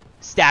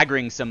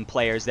 staggering some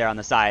players there on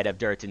the side of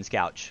Durotan's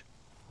couch.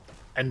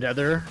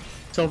 Another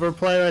silver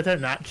play right there,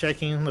 not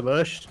checking the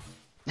bush.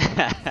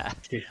 Yeah.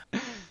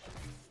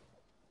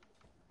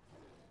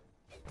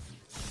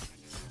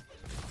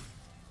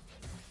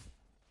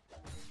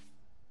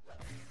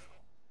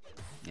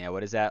 Yeah,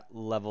 what is that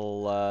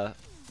level?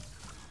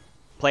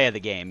 Play of the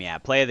game. Yeah,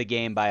 play of the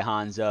game by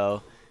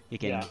Hanzo. He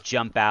can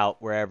jump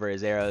out wherever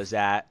his arrow's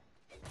at.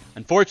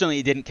 Unfortunately,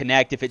 it didn't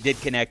connect. If it did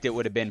connect, it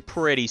would have been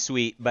pretty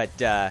sweet, but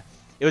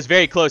it was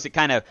very close. It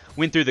kind of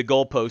went through the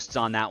goalposts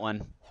on that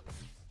one.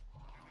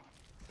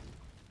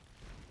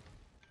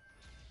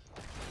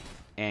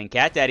 And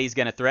Cat Daddy's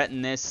going to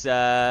threaten this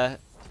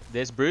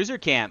this bruiser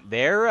camp.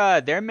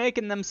 They're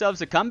making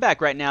themselves a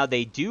comeback right now.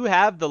 They do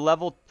have the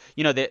level,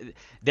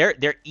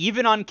 they're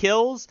even on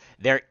kills,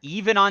 they're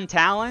even on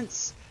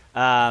talents,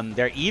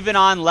 they're even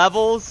on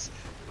levels.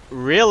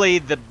 Really,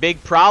 the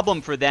big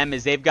problem for them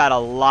is they've got a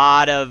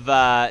lot of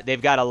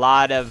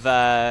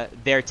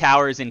their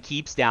towers and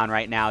keeps down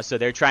right now, so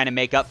they're trying to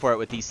make up for it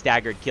with these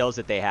staggered kills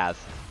that they have.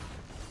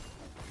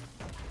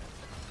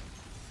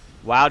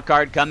 Wild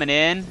card coming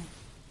in.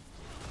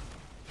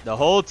 The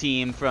whole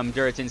team from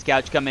Durotan's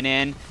couch coming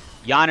in.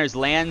 Yonners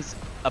lands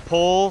a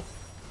pull,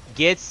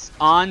 gets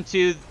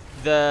onto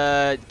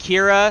the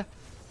Kira.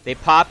 They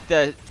pop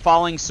the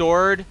falling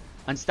sword.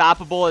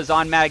 Unstoppable is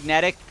on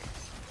magnetic.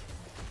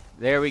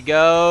 There we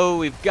go.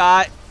 We've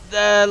got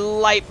the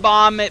light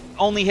bomb. It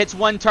only hits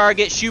 1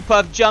 target.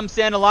 Shoepuff jumps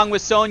in along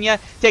with Sonya,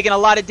 taking a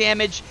lot of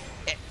damage.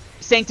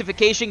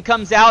 Sanctification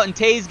comes out, and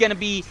Tay's going to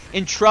be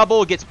in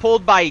trouble. Gets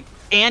pulled by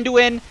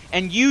Anduin,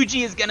 and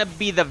Yuji is going to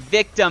be the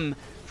victim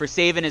for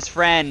saving his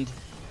friend.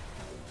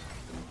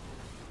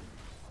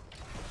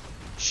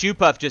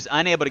 Shoepuff just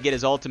unable to get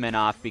his ultimate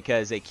off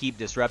because they keep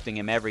disrupting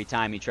him every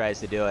time he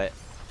tries to do it.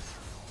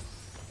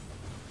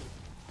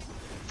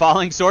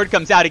 Falling Sword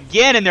comes out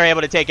again, and they're able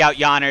to take out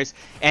Yonners.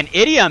 And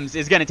Idioms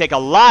is going to take a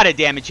lot of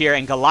damage here,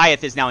 and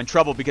Goliath is now in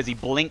trouble because he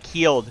blink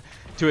healed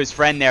to his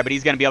friend there, but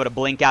he's going to be able to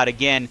blink out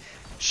again.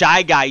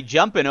 Shy Guy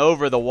jumping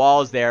over the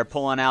walls there,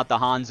 pulling out the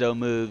Hanzo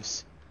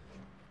moves.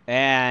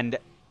 And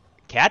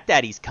Cat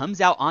Daddies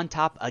comes out on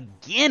top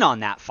again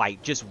on that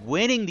fight, just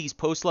winning these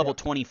post-level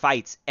 20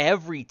 fights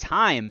every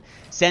time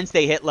since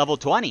they hit level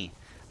 20.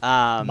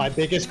 My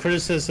biggest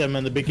criticism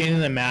in the beginning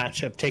of the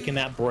match of taking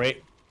that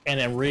break and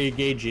then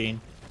re-engaging,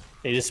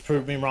 they just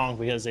proved me wrong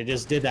because they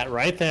just did that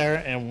right there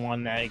and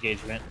won that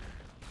engagement.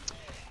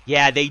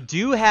 Yeah, they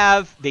do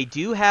have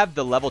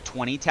the level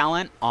 20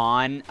 talent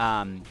on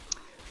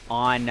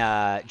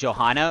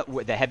Johanna,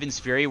 the Heaven's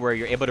Fury, where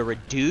you're able to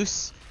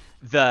reduce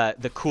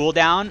the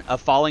cooldown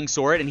of Falling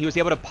Sword, and he was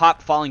able to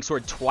pop Falling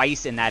Sword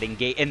twice in that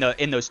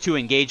in those 2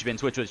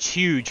 engagements, which was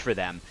huge for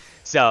them.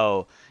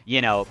 So,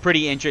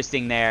 pretty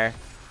interesting there.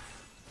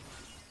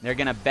 They're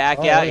gonna back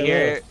out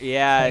here.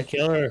 Yeah,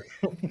 killer.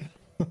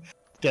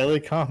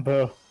 Deadly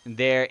combo.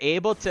 They're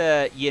able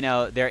to,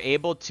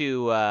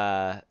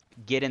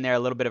 get in there, a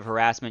little bit of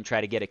harassment,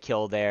 try to get a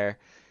kill there,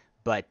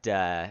 but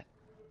they're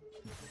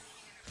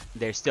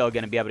still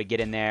going to be able to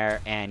get in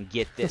there and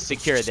get this,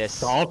 secure this.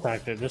 Stall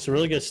tactic. That's a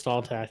really good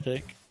stall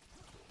tactic.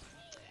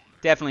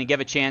 Definitely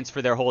give a chance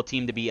for their whole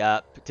team to be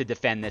up to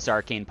defend this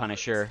Arcane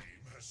Punisher.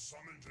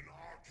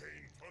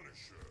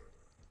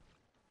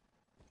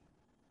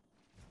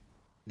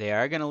 They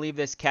are going to leave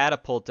this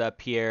catapult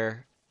up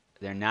here.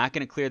 They're not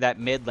going to clear that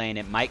mid lane.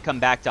 It might come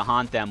back to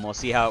haunt them. We'll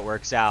see how it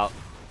works out.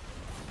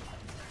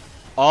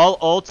 All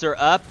ults are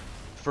up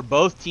for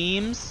both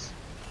teams.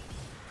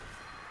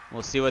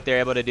 We'll see what they're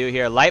able to do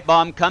here. Light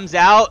Bomb comes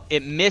out.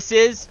 It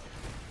misses.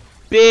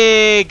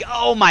 Big.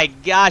 Oh my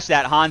gosh,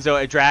 that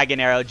Hanzo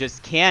Dragon Arrow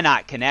just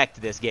cannot connect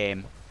this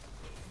game.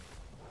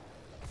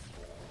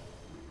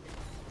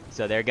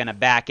 So they're going to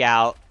back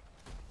out.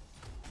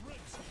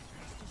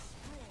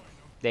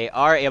 They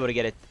are able to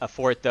get a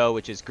fort, though,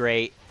 which is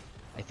great.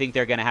 I think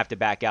they're going to have to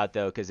back out,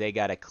 though, because they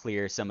got to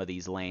clear some of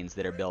these lanes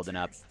that are building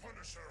up.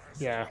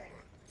 Yeah.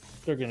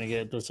 They're going to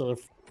get this other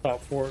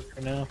top fort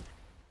for now.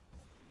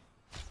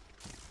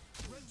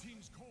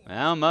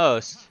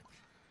 Almost.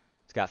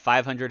 It's got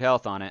 500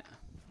 health on it.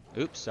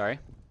 Oops, sorry.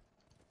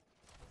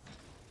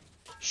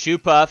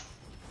 Shoepuff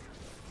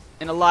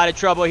in a lot of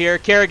trouble here.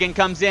 Kerrigan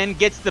comes in,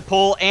 gets the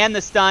pull and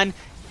the stun.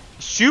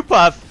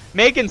 Shoepuff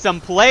making some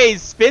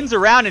plays, spins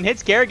around and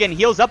hits Kerrigan,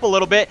 heals up a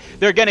little bit.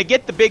 They're going to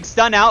get the big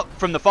stun out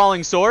from the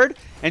falling sword,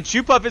 and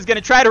Shoepuff is going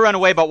to try to run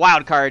away, but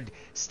Wildcard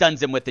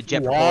stuns him with the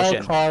jet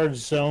propulsion. Wildcard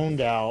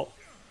zoned out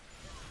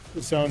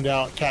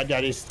Cat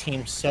Daddy's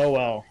team so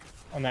well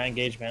on that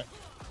engagement.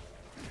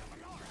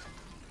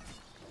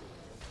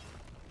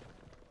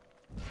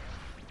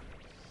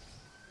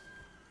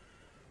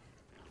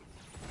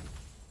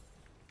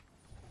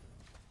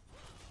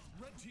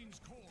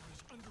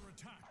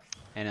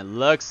 And it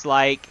looks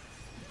like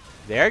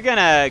they're going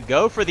to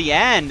go for the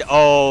end.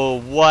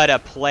 Oh, what a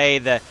play.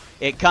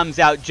 It comes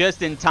out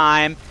just in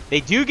time.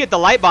 They do get the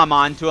light bomb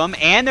onto him,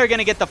 and they're going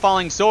to get the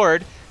falling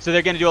sword. So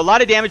they're going to do a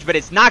lot of damage, but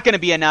it's not going to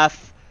be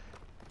enough.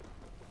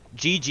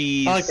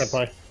 GG's. I like that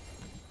play.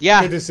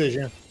 Yeah. Good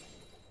decision.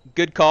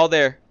 Good call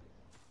there.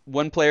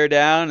 One player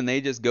down, and they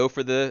just go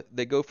for the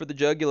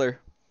jugular.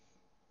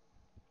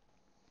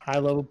 High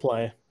level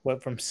play.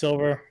 Went from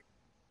silver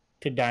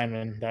to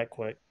diamond that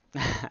quick.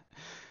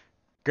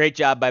 Great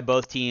job by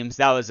both teams.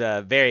 That was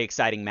a very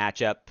exciting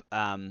matchup.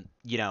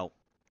 You know,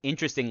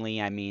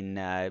 interestingly, I mean,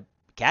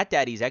 Cat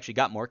Daddies actually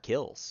got more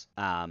kills.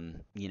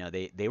 You know,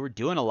 they were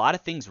doing a lot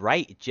of things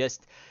right. It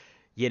just,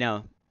 you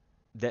know,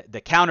 the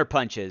counter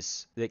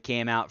punches that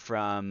came out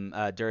from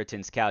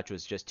Durotan's couch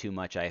was just too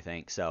much, I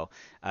think. So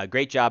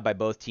great job by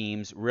both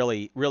teams.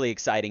 Really, really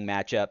exciting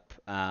matchup.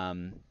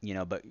 You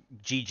know, but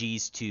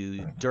GG's to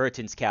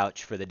Durotan's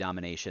couch for the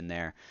domination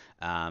there.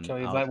 Can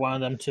we invite one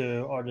of them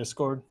to our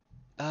Discord?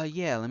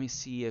 Yeah, let me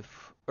see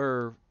if,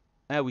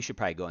 we should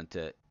probably go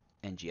into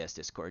NGS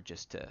Discord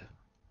just to,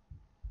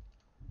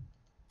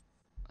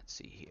 let's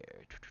see here.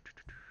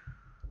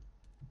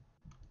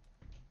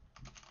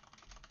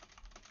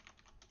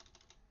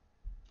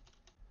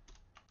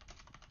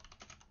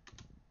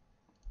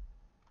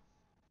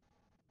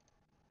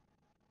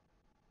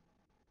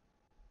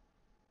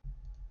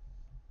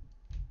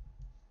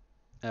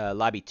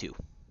 Lobby 2.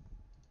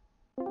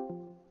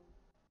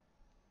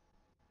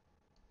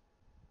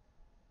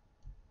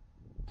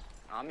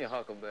 I'm your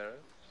huckleberry.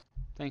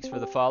 Thanks for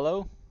the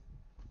follow.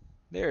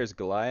 There's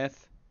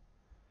Goliath.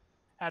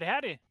 Howdy,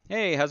 howdy.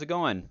 Hey, how's it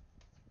going?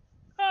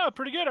 Oh,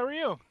 pretty good. How are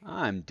you?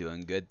 I'm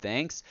doing good,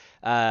 thanks.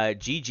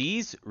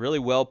 GG's, really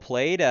well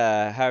played.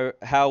 How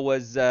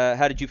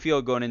did you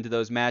feel going into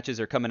those matches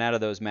or coming out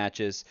of those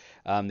matches?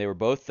 They were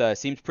both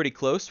seemed pretty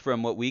close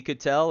from what we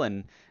could tell,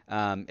 and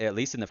at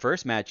least in the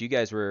first match, you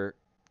guys were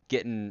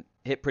getting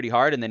hit pretty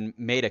hard and then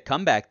made a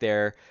comeback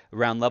there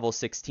around level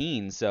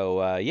 16.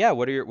 So yeah,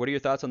 what are your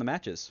thoughts on the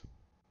matches?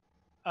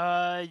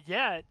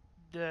 Yeah,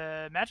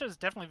 the match was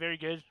definitely very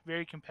good,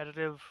 very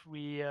competitive.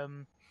 We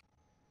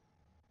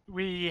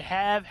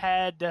have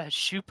had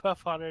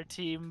Shoepuff on our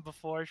team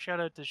before. Shout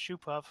out to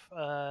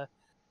Shoepuff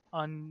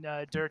on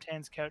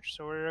Durotan's couch.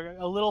 So we're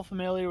a little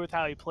familiar with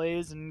how he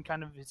plays and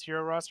kind of his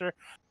hero roster.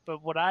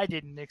 But what I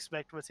didn't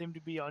expect was him to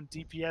be on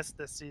DPS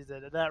this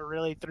season, and that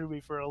really threw me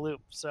for a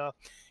loop. So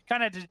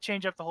kind of had to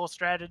change up the whole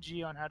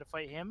strategy on how to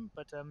fight him.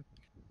 But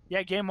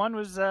yeah, game one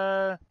was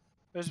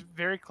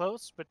very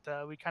close, but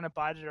we kind of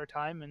bided our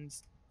time and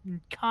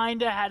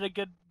kind of had a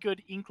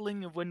good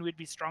inkling of when we'd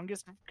be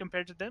strongest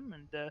compared to them,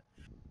 and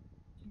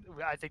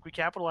I think we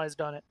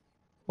capitalized on it.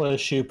 What does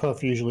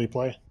Shoepuff usually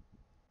play?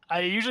 I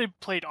usually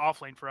played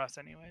offlane for us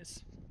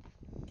anyways.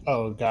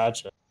 Oh,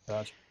 gotcha.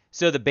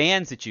 So the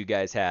bans that you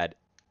guys had,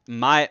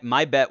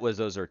 my bet was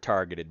those are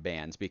targeted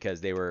bans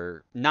because they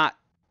were not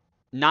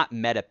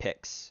meta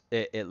picks,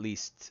 at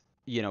least,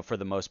 you know, for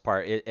the most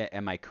part.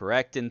 Am I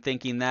correct in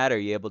thinking that? Are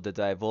you able to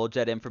divulge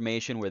that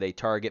information where they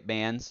target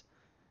bans?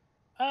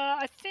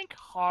 I think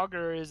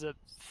Hogger is a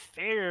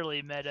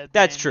fairly meta ban.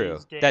 That's true.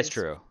 These days. That's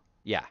true.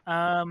 Yeah.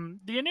 The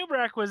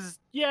Anubrak was,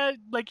 yeah,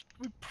 like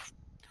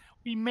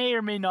we may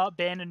or may not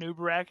ban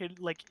Anubrak.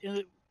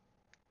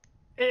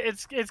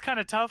 It's kind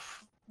of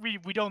tough. We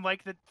don't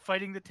like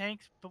fighting the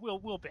tanks, but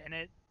we'll ban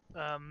it.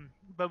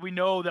 But we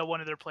know that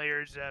one of their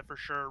players for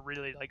sure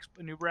really likes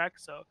Anubrak,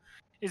 so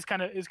it's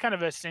kind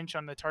of a cinch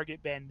on the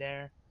target ban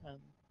there.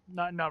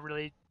 Not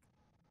really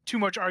too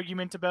much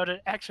argument about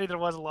it. Actually, there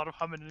was a lot of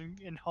humming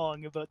and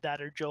hawing about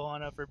that or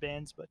Johanna for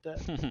bans, but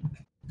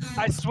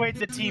I swayed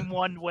the team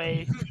one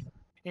way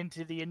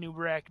into the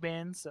Anubrak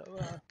ban. So.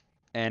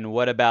 And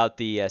what about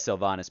the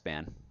Sylvanas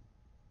ban?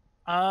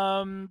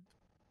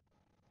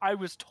 I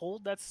was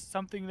told that's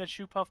something that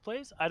Shoepuff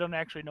plays. I don't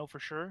actually know for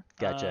sure.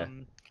 Gotcha.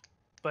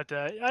 But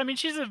I mean,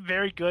 she's a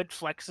very good,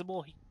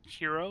 flexible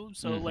hero.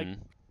 So like,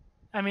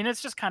 I mean,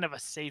 it's just kind of a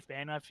safe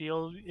ban. I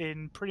feel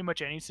in pretty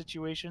much any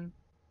situation.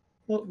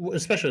 Well,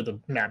 especially the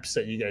maps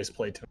that you guys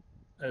play to.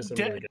 That's a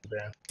really good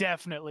ban.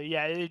 Definitely,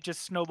 yeah. It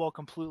just snowballed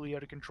completely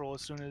out of control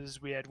as soon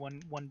as we had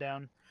one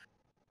down.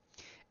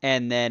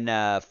 And then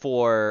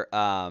for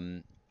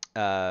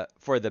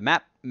the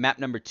map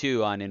number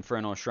 2 on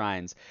Infernal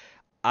Shrines,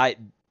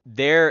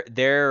 their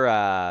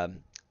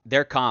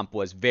their comp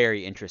was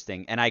very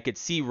interesting, and I could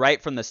see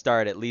right from the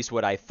start at least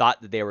what I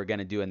thought that they were going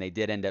to do, and they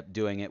did end up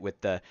doing it with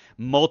the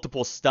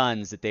multiple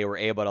stuns that they were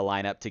able to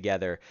line up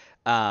together.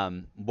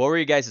 What were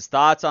you guys'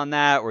 thoughts on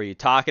that? Were you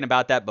talking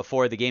about that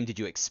before the game? Did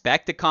you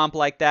expect a comp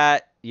like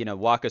that?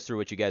 Walk us through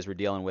what you guys were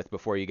dealing with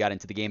before you got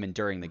into the game and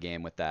during the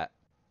game with that.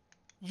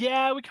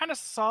 Yeah, we kind of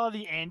saw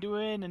the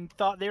Anduin and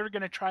thought they were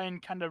going to try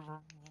and kind of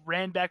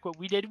ran back what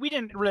we did. We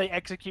didn't really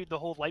execute the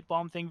whole light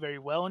bomb thing very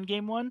well in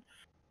game 1,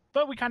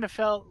 but we kind of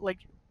felt like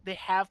they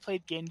have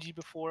played Genji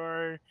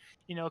before,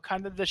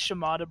 kind of the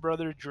Shimada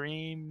brother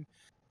dream.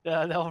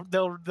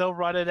 They'll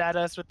run it at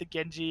us with the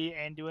Genji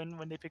Anduin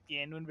when they pick the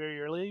Anduin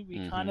very early.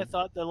 We kind of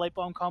thought the light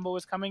bomb combo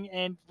was coming,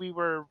 and we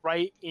were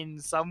right in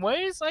some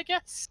ways, I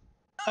guess.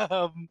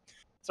 So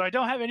I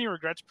don't have any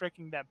regrets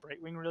picking that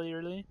Brightwing really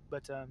early,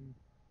 but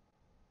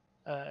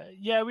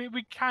yeah, we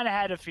kind of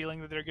had a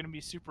feeling that they're going to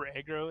be super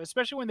aggro,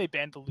 especially when they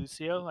banned the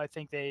Lucio. I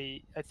think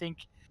it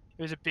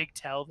was a big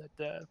tell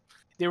that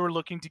they were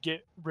looking to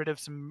get rid of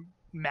some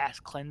mass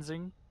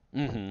cleansing.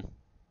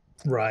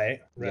 Right.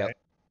 Yep.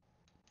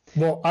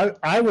 Well,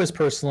 I was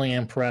personally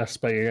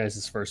impressed by your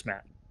guys' first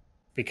match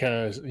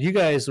because you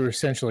guys were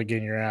essentially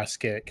getting your ass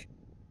kicked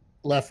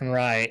left and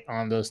right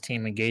on those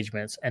team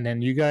engagements, and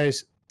then you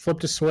guys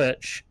flipped a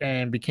switch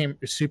and became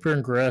super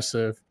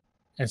aggressive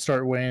and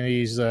started winning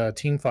these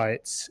team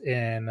fights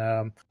and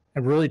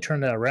really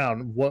turned that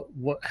around.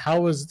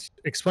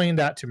 Explain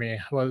that to me?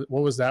 What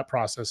was that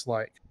process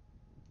like?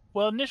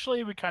 Well,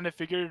 initially we kind of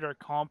figured our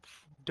comp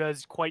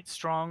does quite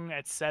strong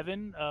at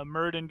 7.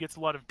 Muradin gets a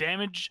lot of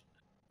damage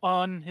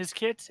on his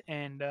kit,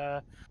 and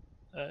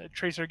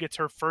Tracer gets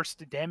her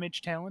first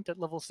damage talent at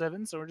level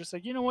 7. So we're just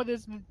like, you know what,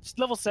 this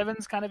level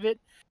 7's kind of it.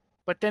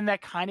 But then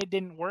that kind of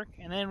didn't work,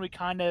 and then we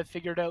kind of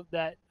figured out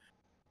that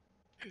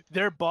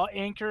their bot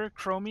anchor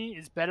Chromie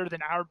is better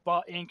than our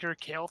bot anchor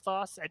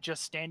Kael'thas at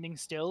just standing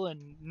still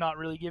and not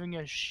really giving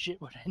a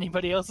shit what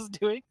anybody else is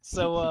doing.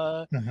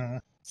 So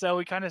so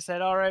we kind of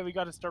said, all right, we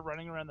got to start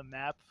running around the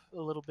map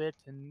a little bit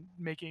and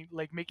making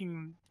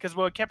because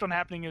what kept on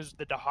happening is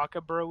the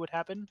Dahaka burrow would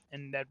happen,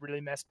 and that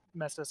really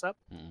messed us up.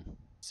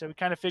 So we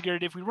kind of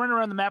figured if we run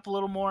around the map a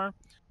little more,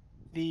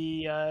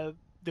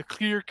 the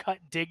clear cut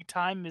dig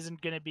time isn't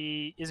gonna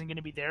be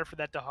there for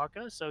that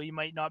Dahaka, so you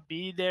might not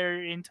be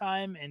there in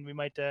time, and we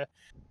might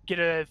get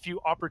a few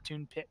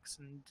opportune picks,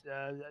 and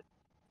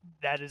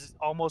that is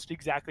almost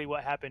exactly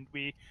what happened.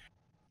 We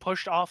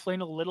pushed off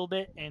lane a little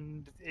bit,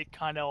 and it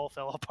kind of all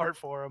fell apart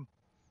for them.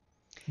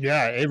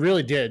 Yeah, it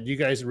really did. You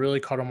guys really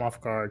caught them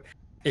off guard.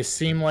 It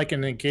seemed like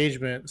an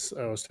engagement.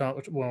 When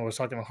I was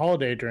talking to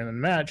Holiday during the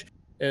match,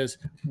 is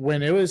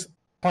when it was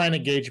client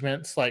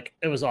engagements, like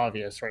it was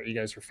obvious, right? You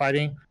guys were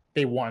fighting.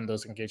 They won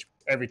those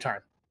engagements every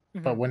time.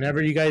 But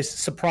whenever you guys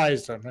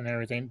surprised them and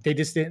everything, they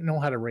just didn't know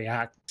how to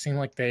react. It seemed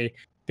like they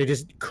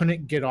just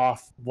couldn't get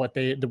off what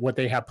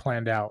they had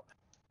planned out.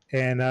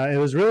 And it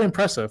was really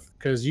impressive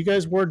because you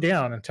guys were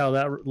down until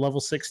that level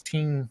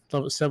 16,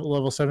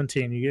 level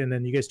 17, and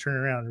then you guys turned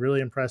around.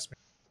 Really impressed me.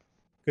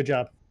 Good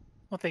job.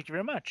 Well, thank you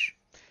very much.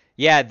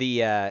 Yeah,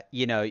 the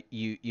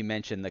you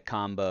mentioned the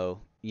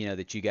combo,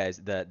 that you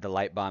guys the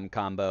light bomb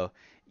combo.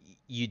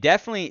 You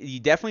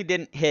definitely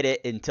didn't hit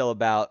it until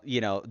about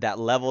that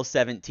level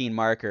 17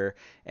 marker,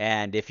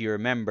 and if you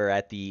remember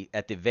at the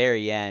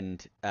very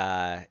end,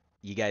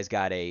 you guys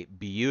got a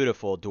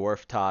beautiful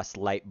dwarf toss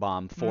light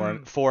bomb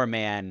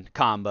four-man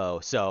combo.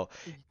 So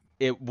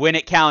when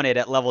it counted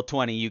at level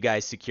 20, you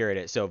guys secured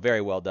it. So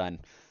very well done.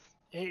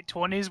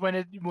 20 is when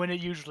it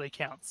usually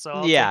counts. So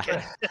I'll yeah,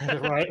 take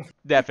it. Right.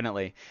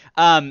 Definitely.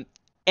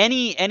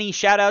 Any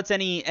shout outs?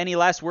 Any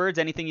last words?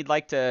 Anything you'd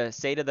like to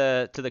say to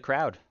the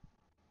crowd?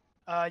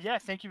 Yeah,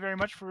 thank you very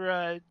much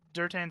for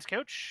Durotans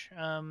coach.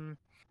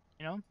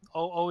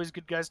 Always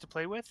good guys to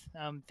play with.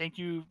 Thank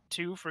you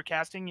too for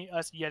casting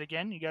us yet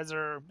again. You guys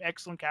are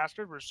excellent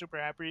casters. We're super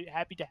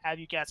happy to have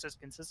you cast us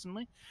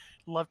consistently.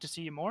 Love to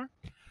see you more.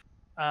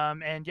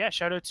 And yeah,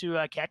 shout out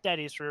to Cat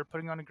Daddies for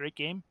putting on a great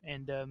game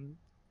and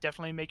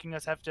definitely making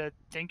us have to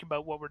think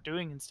about what we're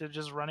doing instead of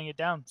just running it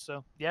down.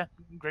 So yeah,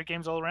 great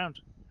games all around.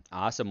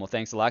 Awesome. Well,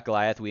 thanks a lot,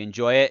 Goliath. We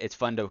enjoy it. It's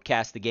fun to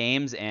cast the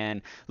games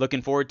and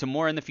looking forward to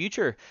more in the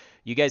future.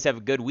 You guys have a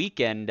good week,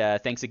 and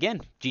thanks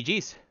again.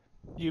 GG's.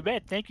 You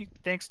bet. Thank you.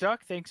 Thanks,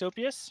 Doc. Thanks,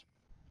 Opius.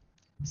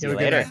 See you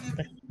later.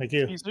 Thank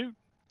you. Peace out.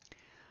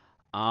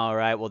 All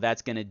right, well,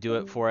 that's going to do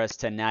it for us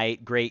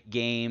tonight. Great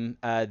game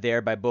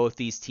there by both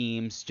these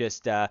teams.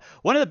 Just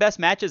one of the best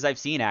matches I've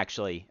seen,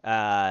 actually,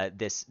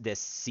 this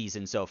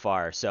season so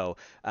far. So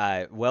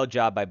well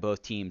job by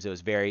both teams. It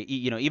was very,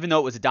 even though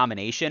it was a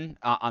domination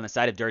on the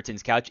side of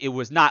Durotans Couch, it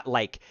was not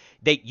like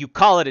you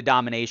call it a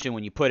domination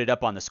when you put it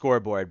up on the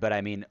scoreboard. But,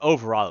 I mean,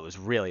 overall, it was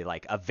really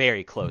like a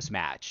very close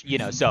match.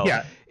 So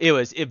yeah. It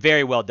was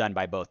very well done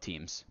by both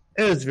teams.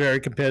 It was very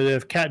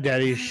competitive. Cat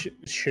Daddy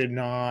should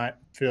not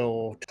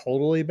feel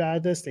totally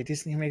bad this. They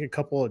just need to make a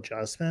couple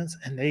adjustments,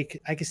 and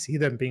I can see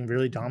them being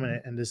really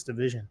dominant in this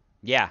division.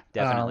 Yeah,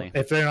 definitely.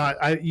 If they're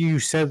not, you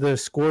said the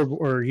score,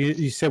 or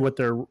you said what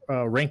their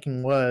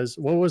ranking was.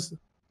 What was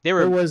They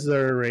What were. was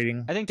their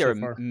rating? I think they so were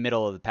far?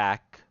 middle of the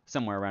pack,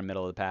 somewhere around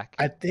middle of the pack.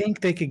 I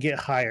think they could get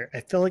higher. I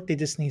feel like they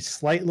just need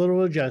slight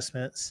little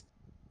adjustments,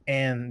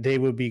 and they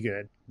would be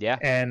good. Yeah.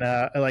 And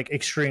like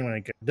extremely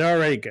good. They're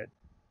already good.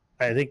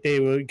 I think they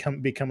would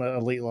become an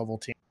elite level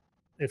team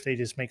if they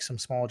just make some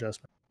small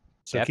adjustments.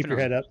 So keep your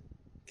Definitely. head up.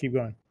 Keep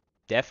going.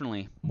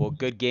 Definitely. Well,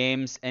 good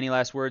games. Any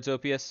last words,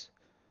 Opius?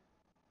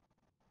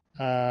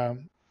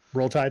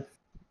 Roll Tide.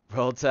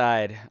 Roll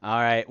Tide. All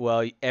right.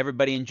 Well,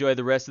 everybody enjoy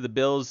the rest of the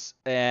Bills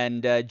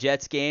and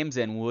Jets games,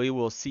 and we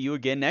will see you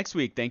again next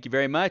week. Thank you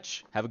very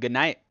much. Have a good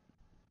night.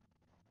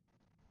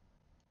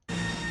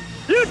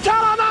 You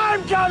tell them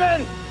I'm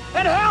coming,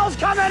 and hell's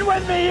coming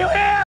with me, you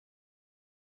hear?